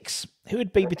sticks. Who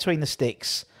would be between the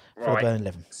sticks for the Byrne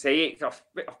 11? See, I've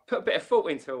put a bit of thought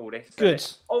into all this. Good.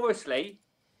 Obviously,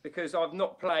 because I've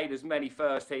not played as many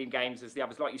first team games as the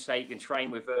others. Like you say, you can train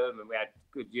with them, and we had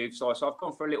good youth side. So I've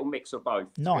gone for a little mix of both.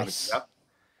 Nice.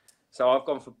 So I've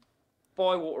gone for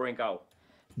Bywater in goal.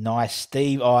 Nice,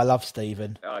 Steve. Oh, I love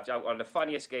Stephen. One of the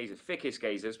funniest geezers, thickest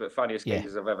geezers, but funniest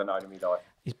geezers I've ever known in my life.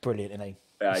 He's brilliant, isn't he?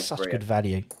 Yeah, he's such brilliant. Good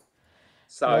value.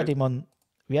 So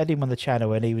we had him on the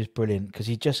channel, and he was brilliant because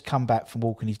he'd just come back from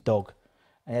walking his dog.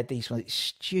 And he had these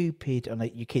stupid,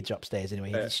 your kids are upstairs anyway,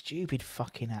 he had this stupid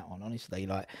fucking hat on, honestly,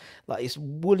 like this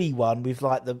woolly one with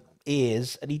like the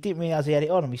ears, and he didn't realise he had it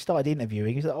on, and we started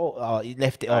interviewing. He was like, he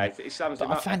left it on. But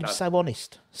I found him so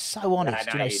honest, so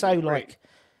like...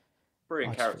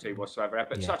 Brilliant character whatsoever,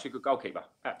 but such a good goalkeeper.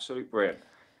 Absolute brilliant.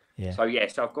 Yeah. So,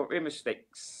 so I've got him as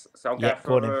sticks. So I'm going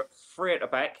for 3 at the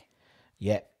back.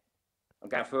 Yeah. I'm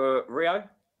going for Rio.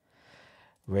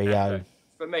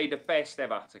 For me, the best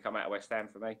ever to come out of West Ham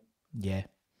for me. Yeah.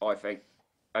 I think.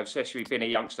 Especially being a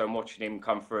youngster and watching him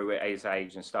come through at his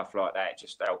age and stuff like that,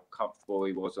 just how comfortable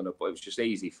he was on the ball. It was just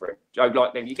easy for him.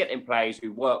 Like them, you get them players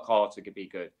who work hard to be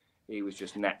good. He was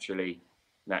just naturally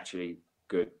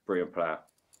good, brilliant player.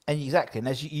 And exactly, and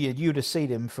as you'd have seen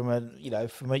him from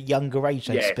a younger age,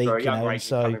 so to speak, for a younger age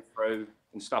coming through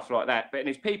and stuff like that. But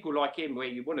there's people like him where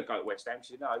you want to go to West Ham,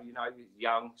 so you're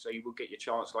young, so you will get your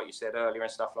chance, like you said earlier,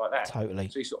 and stuff like that. Totally.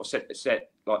 So he sort of set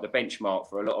like the benchmark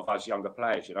for a lot of us younger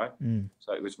players,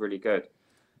 So it was really good.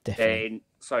 Definitely. And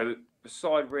so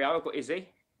beside Rio, I've got Izzy.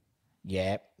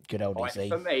 Yeah, good old Izzy.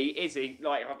 For me, Izzy,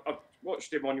 like I've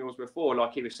watched him on yours before,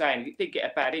 like he was saying, he did get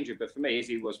a bad injury, but for me,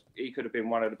 Izzy he could have been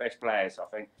one of the best players, I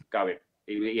think, going.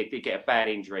 He did get a bad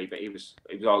injury, but he was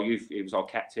our youth, he was our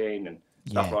captain and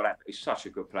stuff like that. But he's such a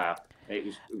good player. It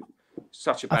was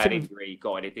such a bad injury he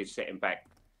got, and it did set him back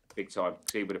big time.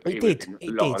 He would have been a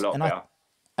lot better.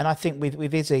 And I think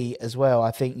with Izzy as well,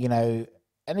 I think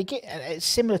and again, it's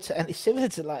similar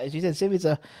to like as you said, similar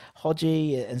to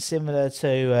Hodgie and similar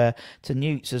to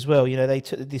Newts as well. They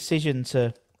took the decision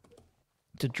to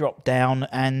drop down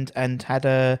and had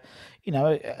a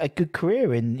good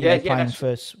career in playing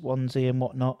for Swansea and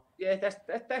whatnot. Yeah,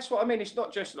 that's what I mean. It's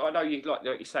not just, I know you like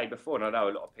you say before, and I know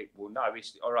a lot of people will know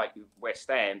it's all right, West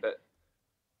Ham, but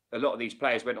a lot of these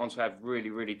players went on to have really,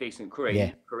 really decent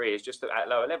careers just at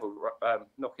lower level,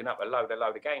 knocking up a load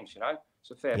of games.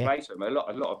 So fair play to them. A lot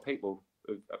of people,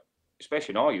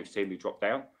 especially in our youth team, who dropped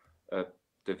down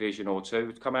division or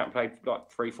two, come out and played like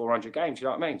 300-400 games. You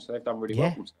know what I mean? So they've done really well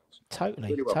themselves.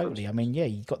 Totally. I mean,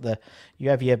 you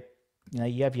have your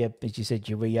as you said,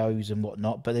 your Rios and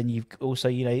whatnot, but then you've also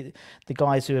the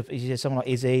guys who have, as you said, someone like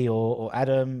Izzy or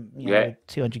Adam,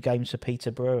 200 games for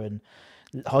Peterborough and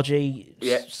Hodgie,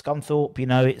 Scunthorpe.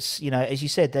 It's as you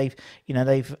said,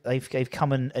 they've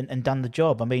come and done the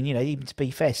job. I mean, even to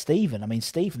be fair,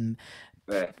 Stephen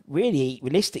really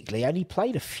realistically only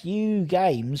played a few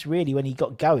games really when he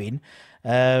got going,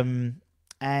 and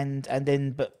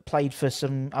then but played for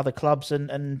some other clubs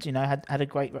and had a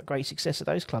great success at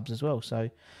those clubs as well. So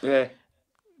there's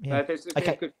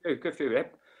okay, good few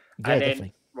there. Yeah,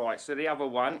 definitely. Right, so the other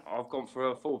one I've gone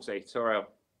for a 40, Terrell.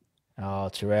 Oh,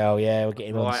 Terrell, we'll get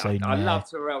him on soon. I love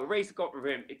Terrell. The reason I got with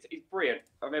him, it's brilliant.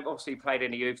 I mean, obviously played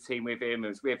in the youth team with him,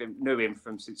 was with him, knew him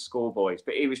from since schoolboys,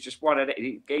 but he was just one of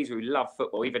the guys who loved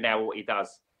football, even now what he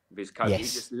does with his coach. He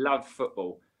just loved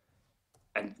football.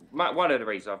 And one of the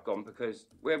reasons I've gone, because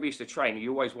where we used to train,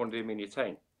 you always wanted him in your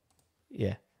team.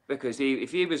 Yeah. Because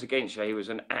if he was against you, he was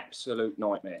an absolute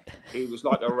nightmare. He was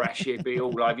like a rash. He'd be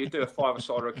all over. You'd do a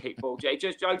 5-a-side or a kick ball. Joe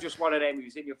just one of them who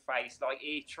was in your face. Like,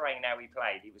 he'd train how he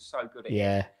played. He was so good at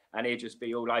it. And he'd just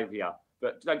be all over you.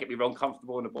 But don't get me wrong,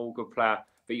 comfortable on the ball, good player.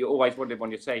 But you always wanted him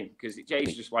on your team because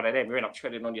Jay's just one of them. You're in up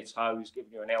treading on your toes,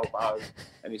 giving you an elbow.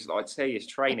 And he's like, see, it's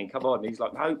training. Come on. And he's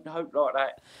like, no, like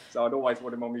that. So I'd always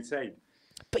want him on my team.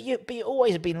 But you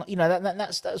always have been,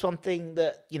 that's one thing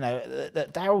that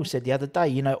that Darryl said the other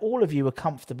day. All of you were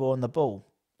comfortable on the ball.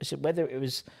 I said whether it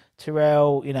was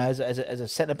Terrell, as a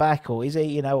centre back, or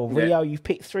Izzy, or Rio, you've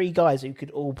picked 3 guys who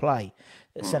could all play.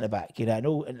 at centre back, and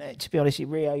all. And to be honest,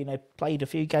 Rio, played a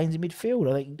few games in midfield.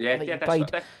 I think he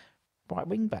played right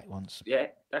wing back once. Yeah,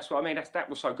 that's what I mean. That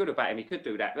was so good about him. He could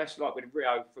do that. That's like with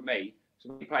Rio for me. So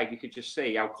when he played, you could just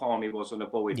see how calm he was on the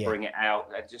ball. He'd bring it out,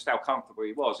 and just how comfortable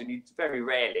he was. And you very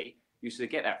rarely used to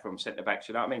get that from centre backs.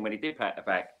 You know what I mean? When he did play at the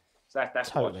back. So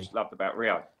that's what I just loved about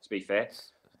Rio. To be fair,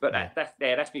 but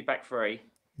that's me back three.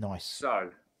 Nice. So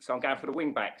I'm going for the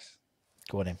wing backs.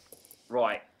 Go on in.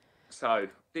 Right. So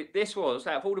this was,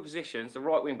 out of all the positions, the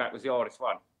right wing back was the hardest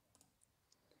one.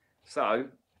 So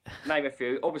name a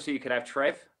few. Obviously, you could have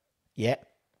Trev. Yeah.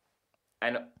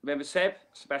 And remember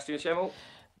Sebastian Schemmel?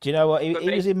 Do you know what? He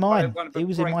was in mine. He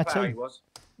was in my team. He was.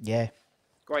 Yeah.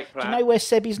 Great player. Do you know where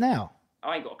Seb is now?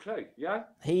 I ain't got a clue. Yeah.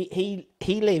 He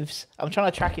lives. I'm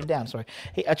trying to track him down. Sorry.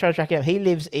 I try to track him down. He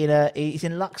lives he's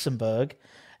in Luxembourg.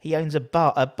 He owns a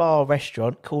bar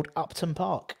restaurant called Upton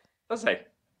Park. Does he?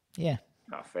 Yeah.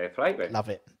 Oh, fair play, mate. Love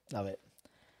it.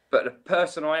 But the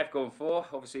person I have gone for,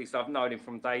 obviously, so I've known him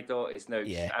from day dot, is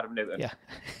Adam Newton. Yeah.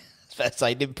 I was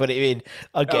say, didn't put it in.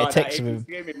 I'd get a text from him.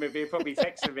 He'll probably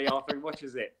texting me after he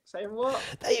watches it. Saying what?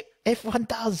 Everyone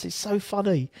does. It's so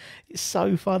funny.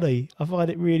 I find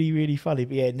it really, really funny.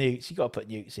 But yeah, Newts. You got to put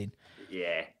Newts in.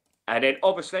 Yeah. And then,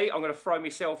 obviously, I'm going to throw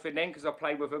myself in then because I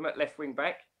played with him at left wing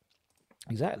back.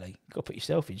 Exactly. Got to put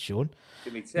yourself in, Shaun.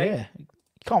 Give me two. Yeah. You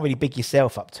can't really big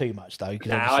yourself up too much, though.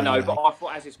 No, I know, but I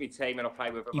thought as it's my team and I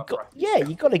play with him.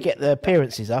 You've got to get the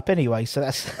appearances up anyway. So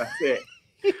that's it.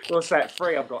 What's that?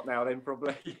 3 I've got now, then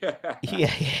probably.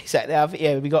 yeah,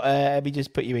 exactly. We got. Let me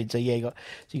just put you in. So you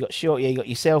got Short. Yeah, you got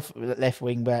yourself left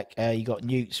wing back. You got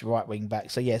Newts right wing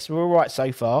back. So yes, we're all right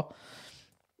so far.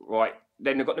 Right.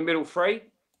 Then we've got the middle three.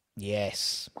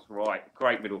 Yes. Right.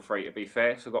 Great middle three, to be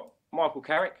fair. So we've got Michael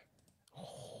Carrick.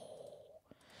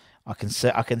 I can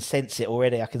sense it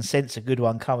already. I can sense a good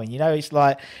one coming. It's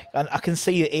like I can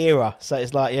see the era. So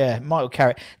it's like, Michael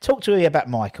Carrick. Talk to me about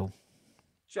Michael.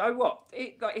 Do you know what?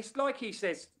 It's like he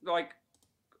says, like,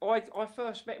 I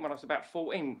first met him when I was about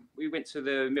 14. We went to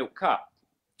the Milk Cup.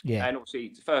 Yeah. And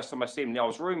obviously, the first time I seen him, I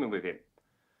was rooming with him.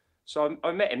 So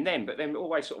I met him then, but then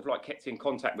always sort of like kept in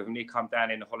contact with him. He'd come down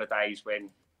in the holidays when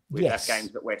we'd have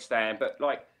games at West Ham. But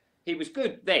like, he was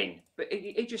good then, but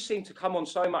he just seemed to come on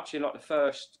so much in like the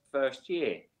first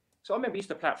year. So I remember he used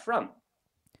to play up front.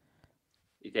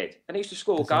 He did. And he used to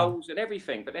score goals and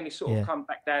everything, but then he sort of come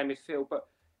back down midfield. But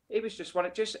he was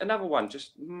just another one,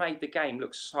 just made the game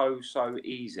look so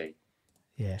easy.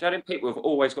 Yeah. Do you know people have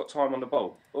always got time on the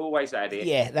ball? Always had it.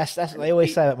 Yeah, that's what they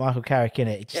always say about Michael Carrick,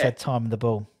 innit? He just had time on the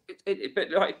ball.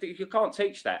 But like, you can't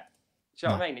teach that. Do you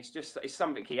know what I mean? It's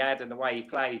something he had and the way he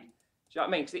played. Do you know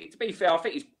what I mean? To be fair, I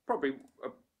think he's probably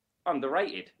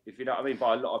underrated, if you know what I mean,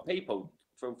 by a lot of people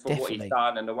for what he's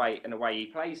done and the way he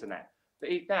plays and that. But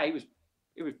he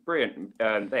was brilliant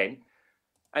then.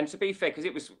 And to be fair, because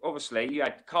it was obviously you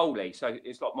had Coley, so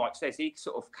it's like Mike says, he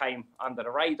sort of came under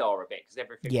the radar a bit because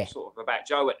everything was sort of about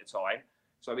Joe at the time,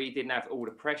 so he didn't have all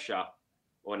the pressure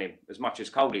on him as much as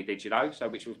Coley did, so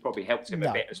which was probably helped him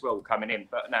a bit as well coming in.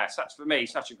 But for me,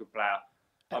 such a good player.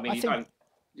 I mean,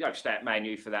 you don't stay at Man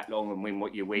U for that long and win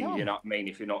what you win. No. You know what I mean?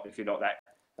 If you're not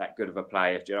that good of a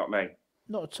player, do you know what I mean?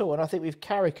 Not at all. And I think with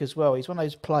Carrick as well, he's one of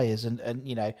those players, and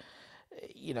you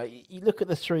look at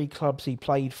the 3 clubs he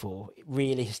played for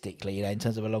realistically, in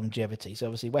terms of a longevity. So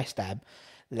obviously West Ham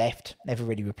left, never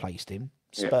really replaced him.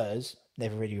 Spurs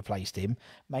never really replaced him.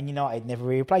 Man United never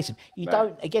really replaced him. He's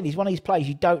one of these players,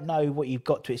 you don't know what you've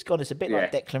got to. It's gone. It's a bit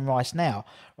like Declan Rice now,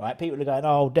 right? People are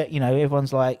going,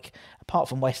 everyone's like, apart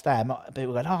from West Ham,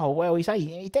 people are going, oh, well,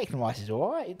 Declan Rice is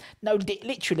all right. No,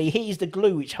 literally, he's the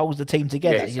glue which holds the team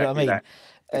together. Yeah, exactly, you know what I mean?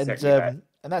 Exactly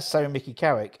and that's so Mickey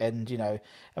Carrick. And, and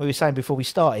we were saying before we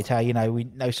started how, we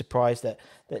no surprise that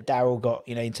Darryl got,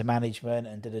 into management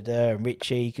and and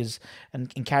Richie,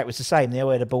 and Carrick was the same. They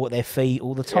all had a ball at their feet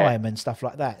all the time and stuff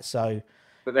like that. So,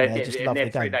 but they just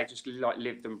like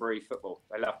lived and breathed football.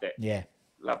 They loved it. Yeah.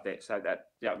 Loved it. So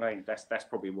that's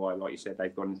probably why, like you said,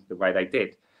 they've gone the way they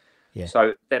did. Yeah.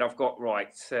 So then I've got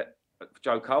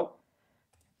Joe Cole.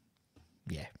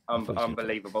 Yeah.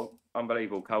 Unbelievable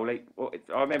Coley. Well,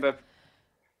 I remember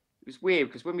it was weird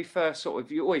because when we first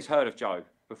you always heard of Joe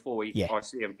before I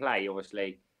see him play,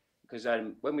 obviously, because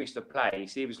when we used to play,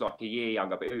 he was like a year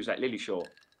younger, but he was at Lillyshaw.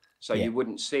 So you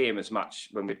wouldn't see him as much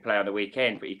when we'd play on the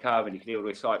weekend, but he'd come and he'd all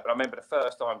the sight. But I remember the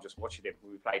first time just watching him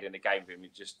when we played in the game with him,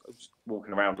 just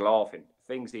walking around laughing.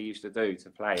 Things he used to do to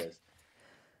players.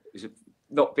 It was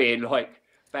not being like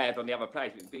bad on the other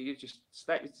players, but you just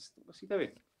what's he doing?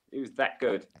 He was that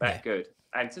good.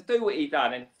 And to do what he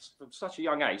done, and from such a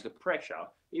young age, the pressure,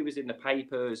 he was in the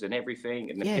papers and everything,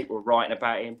 and the people were writing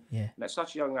about him. Yeah. And at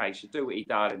such a young age, to do what he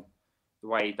done, and the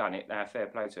way he done it, fair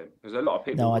play to him. Because a lot of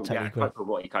people No, I wouldn't totally be able to cope with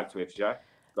what he coped with, Joe,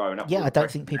 growing up. Yeah, I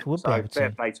don't think people would be able to.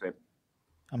 Fair play to him.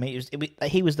 I mean,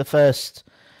 he was the first.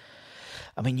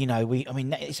 I mean,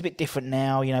 it's a bit different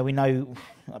now. We know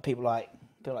people like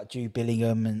Jude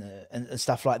Bellingham and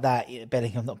stuff like that.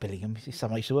 Bellingham, not Bellingham.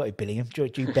 Someone used to work with Bellingham,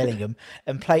 Jude Bellingham,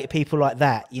 and play people like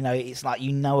that. It's like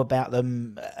about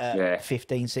them at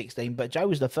 15, 16. But Joe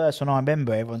was the first one I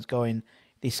remember. Everyone's going,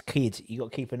 this kid, you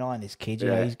got to keep an eye on this kid.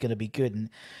 He's going to be good. And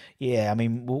I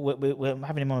mean, we're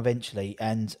having him on eventually,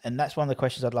 and that's one of the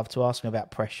questions I'd love to ask him about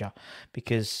pressure,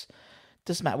 because it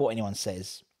doesn't matter what anyone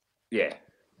says. Yeah.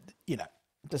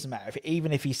 It doesn't matter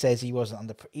even if he says he wasn't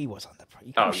under. He was under.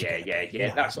 Oh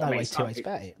yeah. That's no what I way mean. two ways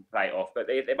about it. Play it off, but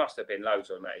there must have been loads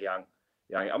on that young.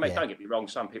 I mean, don't get me wrong.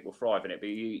 Some people thrive in it, but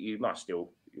you must still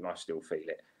feel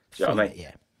it. Do you know what I mean?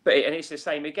 Yeah. But and it's the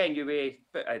same again. You hear,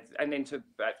 and then to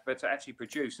actually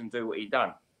produce and do what he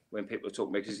done when people are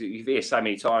talking, because you hear so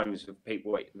many times of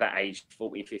people at that age,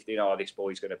 14, 15, this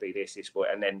boy's going to be this boy,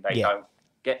 and then they don't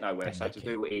get nowhere. So to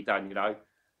do what he done,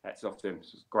 that's off to him.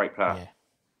 It's a great player. Yeah.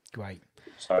 Great.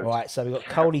 So, right, so we've got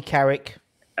Coley Carrick.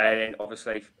 And then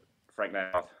obviously Frank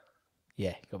Lampard.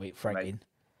 Yeah, got to beat Frank in.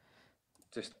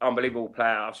 Just unbelievable player.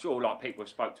 I'm sure people have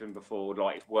spoke to him before,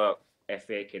 like his work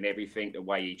ethic and everything, the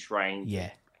way he trained. Yeah.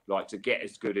 Like to get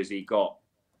as good as he got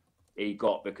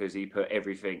because he put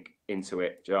everything into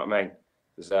it. Do you know what I mean?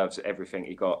 Deserves everything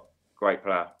he got. Great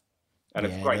player. And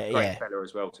a great fella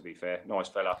as well, to be fair. Nice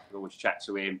fella. We always chat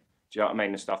to him. Do you know what I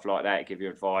mean? And stuff like that, give you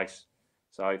advice.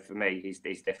 So for me, he's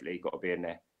definitely got to be in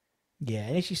there. Yeah,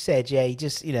 and as you said, he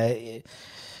just and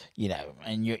as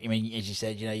you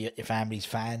said, your family's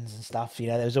fans and stuff.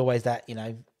 There was always that,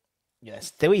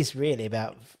 still is really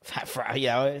about Fat Frank.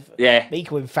 Me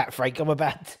calling Fat Frank, I'm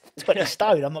about 20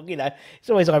 stone. I'm not, it's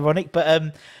always ironic,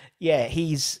 but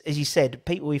he's, as you said,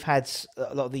 people we've had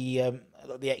a lot of the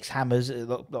ex-Hammers, a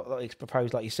lot of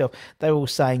ex-proposed like yourself. They're all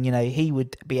saying, he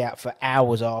would be out for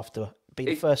hours after. Be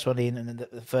the first one in and then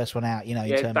the first one out, in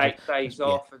terms of days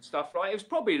off and stuff. Like it was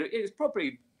probably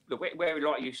the where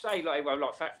like you say, like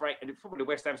Fat Frank, and probably the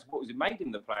West Ham supporters who made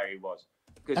him the player he was.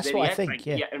 Because that's what I think.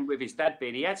 And with his dad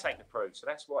being, he had something to prove, so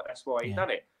that's why he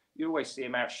done it. You always see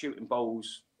him out shooting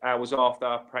balls hours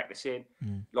after practicing,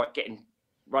 like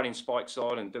running spikes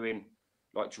on and doing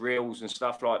like drills and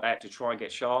stuff like that to try and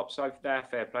get sharp. So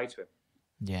fair play to him.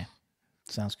 Yeah.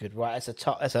 Sounds good, right? Isn't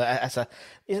that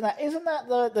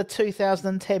the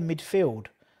 2010 midfield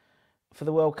for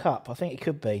the World Cup? I think it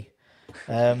could be.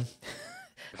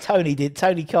 Tony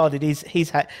Carr did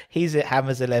his at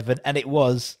Hammers 11, and it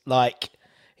was like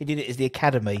he did it as the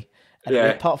academy, and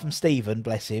apart from Stephen,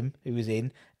 bless him, who was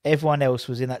in, everyone else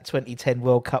was in that 2010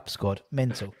 World Cup squad.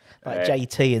 Mental, like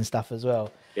JT and stuff as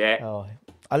well. Yeah. Oh,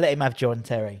 I let him have John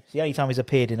Terry. It's the only time he's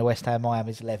appeared in a West Ham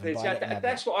Hammers 11.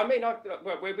 That's what I mean.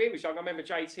 When we was young, I remember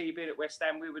JT being at West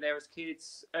Ham. We were there as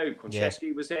kids.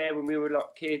 Konchesky was there when we were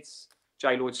like kids.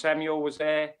 J. Lloyd Samuel was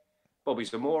there. Bobby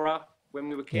Zamora when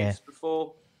we were kids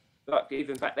before. Like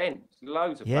even back then,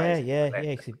 loads of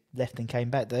players. He left and came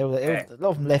back. A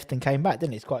lot of them left and came back,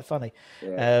 didn't it? It's quite funny.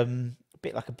 Yeah. A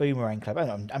bit like a boomerang club.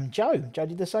 And Joe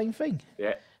did the same thing.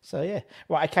 Yeah. So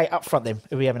right. Okay, up front then.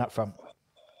 Who are we having up front?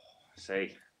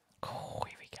 See. Oh,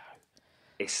 here we go.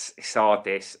 It's hard,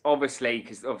 this. Obviously,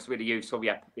 because with the youth, we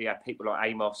had people like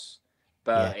Amos,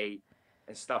 Byrne,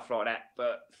 and stuff like that.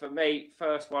 But for me,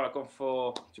 first one I've gone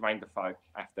for Jermaine Defoe.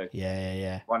 I have to.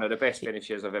 Yeah. One of the best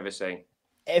finishers I've ever seen.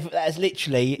 That's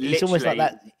literally, it's almost like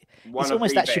that. It's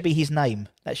almost that should be his name.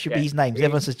 That should be his name.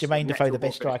 Everyone says Jermaine Defoe, the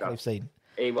best striker they've seen.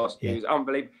 He was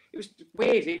unbelievable. It was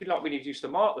weird, even like when he used to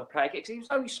mark the player, because he was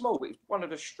only small, but he was one of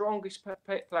the strongest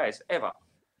players ever.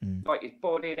 Like his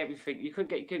body and everything, you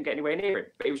couldn't get anywhere near him.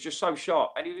 But he was just so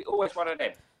sharp, and he was always one of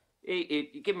them. You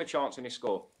give him a chance and he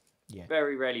score. Yeah.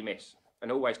 Very rarely miss,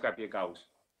 and always grab your goals.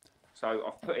 So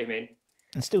I've put him in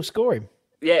and still score him.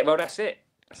 Yeah, well that's it,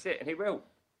 and he will.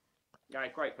 Yeah,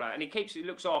 great player, and he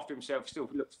looks after himself. Still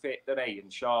looks fit, doesn't he,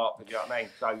 and sharp. You know what I mean?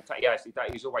 So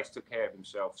he's always took care of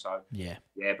himself. So yeah.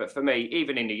 But for me,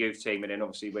 even in the youth team, and then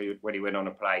obviously when he went on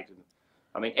and played.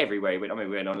 I mean, everywhere he went. I mean,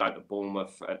 we went on loan to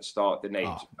Bournemouth at the start, didn't he?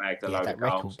 Just bagged a load of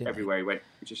goals everywhere he went.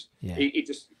 He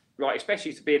just, like,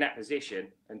 especially to be in that position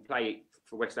and play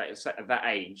for West Ham at that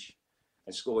age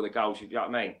and score the goals, you know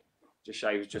what I mean? Just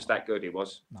shows just that good he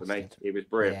was for me. He was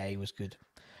brilliant. Yeah, he was good.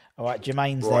 All right,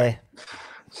 Jermaine's there.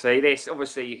 See, this,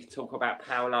 obviously, you talk about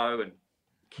Paolo and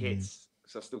Kits.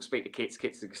 So I still speak to Kits.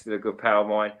 Kits is still a good pal of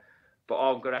mine. But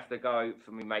I'm going to have to go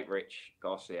for my mate Rich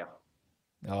Garcia.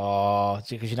 Oh,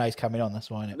 because he's coming on,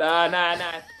 that's why, isn't it? No.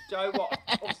 Joe, what?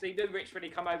 Obviously, knew Rich when he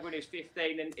came over when he was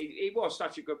 15, and he was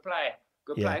such a good player.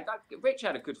 Good Yeah. player. Rich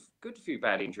had a good few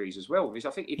bad injuries as well. I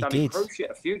think he'd done did. his cruciate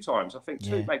a few times. I think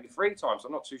 2, Yeah. maybe 3 times.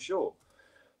 I'm not too sure.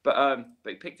 But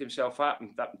he picked himself up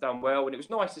and done well. And it was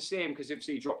nice to see him because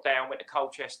obviously he dropped down, went to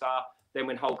Colchester. Then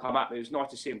when Hull come up, it was nice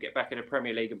to see him get back in the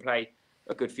Premier League and play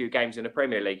a good few games in the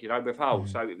Premier League, with Hull.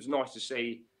 So it was nice to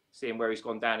see him where he's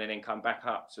gone down and then come back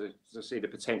up to see the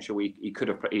potential he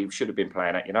should have been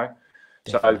playing at,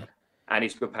 Definitely. So, and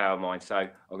he's a good power of mine, so I'm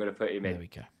going to put him in. There we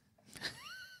go.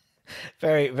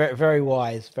 Very, very, very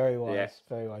wise. Very wise. Yeah.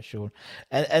 Very wise, Shaun.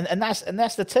 And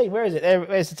that's the team. Where is it?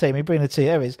 Where's the team? We bring the team.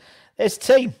 There it is. There's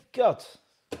the team. God,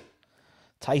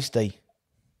 tasty.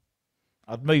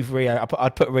 I'd move Rio.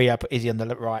 I'd put Rio, put Izzy on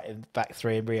the right and back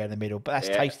 3, and Rio in the middle. But that's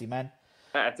tasty, man.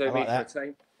 That'd do me for a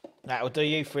team. That'll do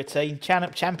you for a team.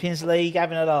 Champions League,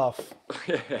 having a laugh.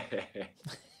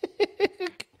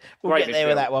 We'll get there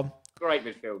with that one. Great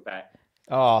midfield, that.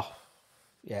 Oh,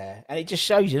 yeah, and it just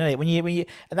shows you, doesn't it? When you,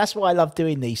 and that's why I love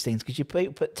doing these things, because you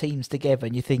put teams together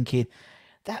and you're thinking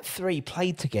that 3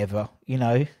 played together.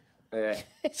 Yeah.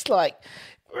 It's like.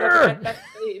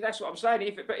 That's what I'm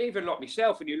saying. But even like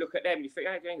myself, when you look at them, you think,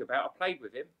 "Hey, think about, I played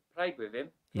with him."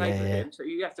 So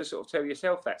you have to sort of tell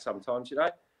yourself that sometimes,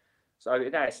 So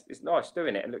it's nice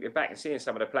doing it and looking back and seeing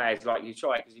some of the players like you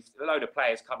try, because a load of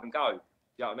players come and go.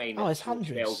 You know what I mean? Oh, it's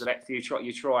hundreds.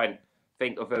 You try and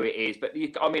think of who it is, but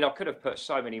I could have put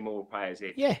so many more players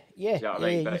in. Yeah. You know what I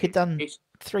mean? You could have done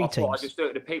 3 teams. I just do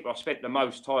it to people I spent the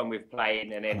most time with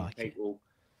playing, and then people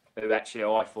who actually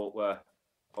I thought were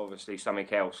obviously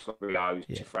something else, like Rios,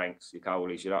 your Franks, your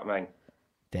Coleys, you know what I mean?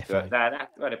 Definitely.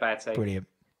 That's not a bad team. Brilliant.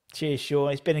 Cheers,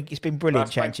 Shaun. It's been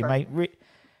brilliant chatting to you, mate.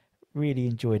 Really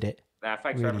enjoyed it.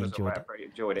 Thanks for having us on, mate. Really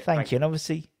enjoyed it. Thank you. And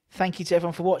obviously, thank you to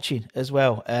everyone for watching as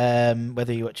well.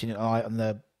 Whether you're watching it on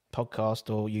the podcast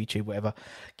or YouTube, whatever,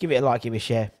 give it a like, give it a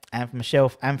share. And from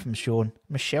myself and from Shaun,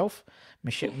 myself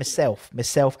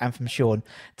and from Shaun,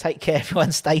 take care,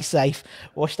 everyone. Stay safe.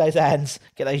 Wash those hands.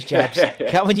 Get those jabs.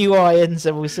 Come on, you irons,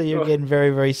 and we'll see you again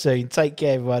very, very soon. Take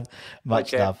care, everyone.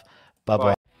 Much love.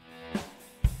 Bye-bye.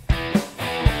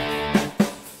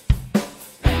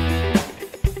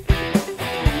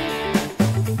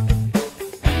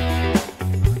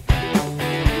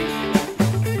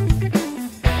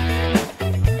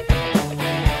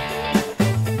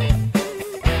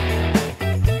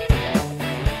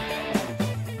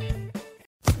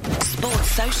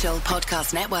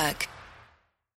 Podcast Network.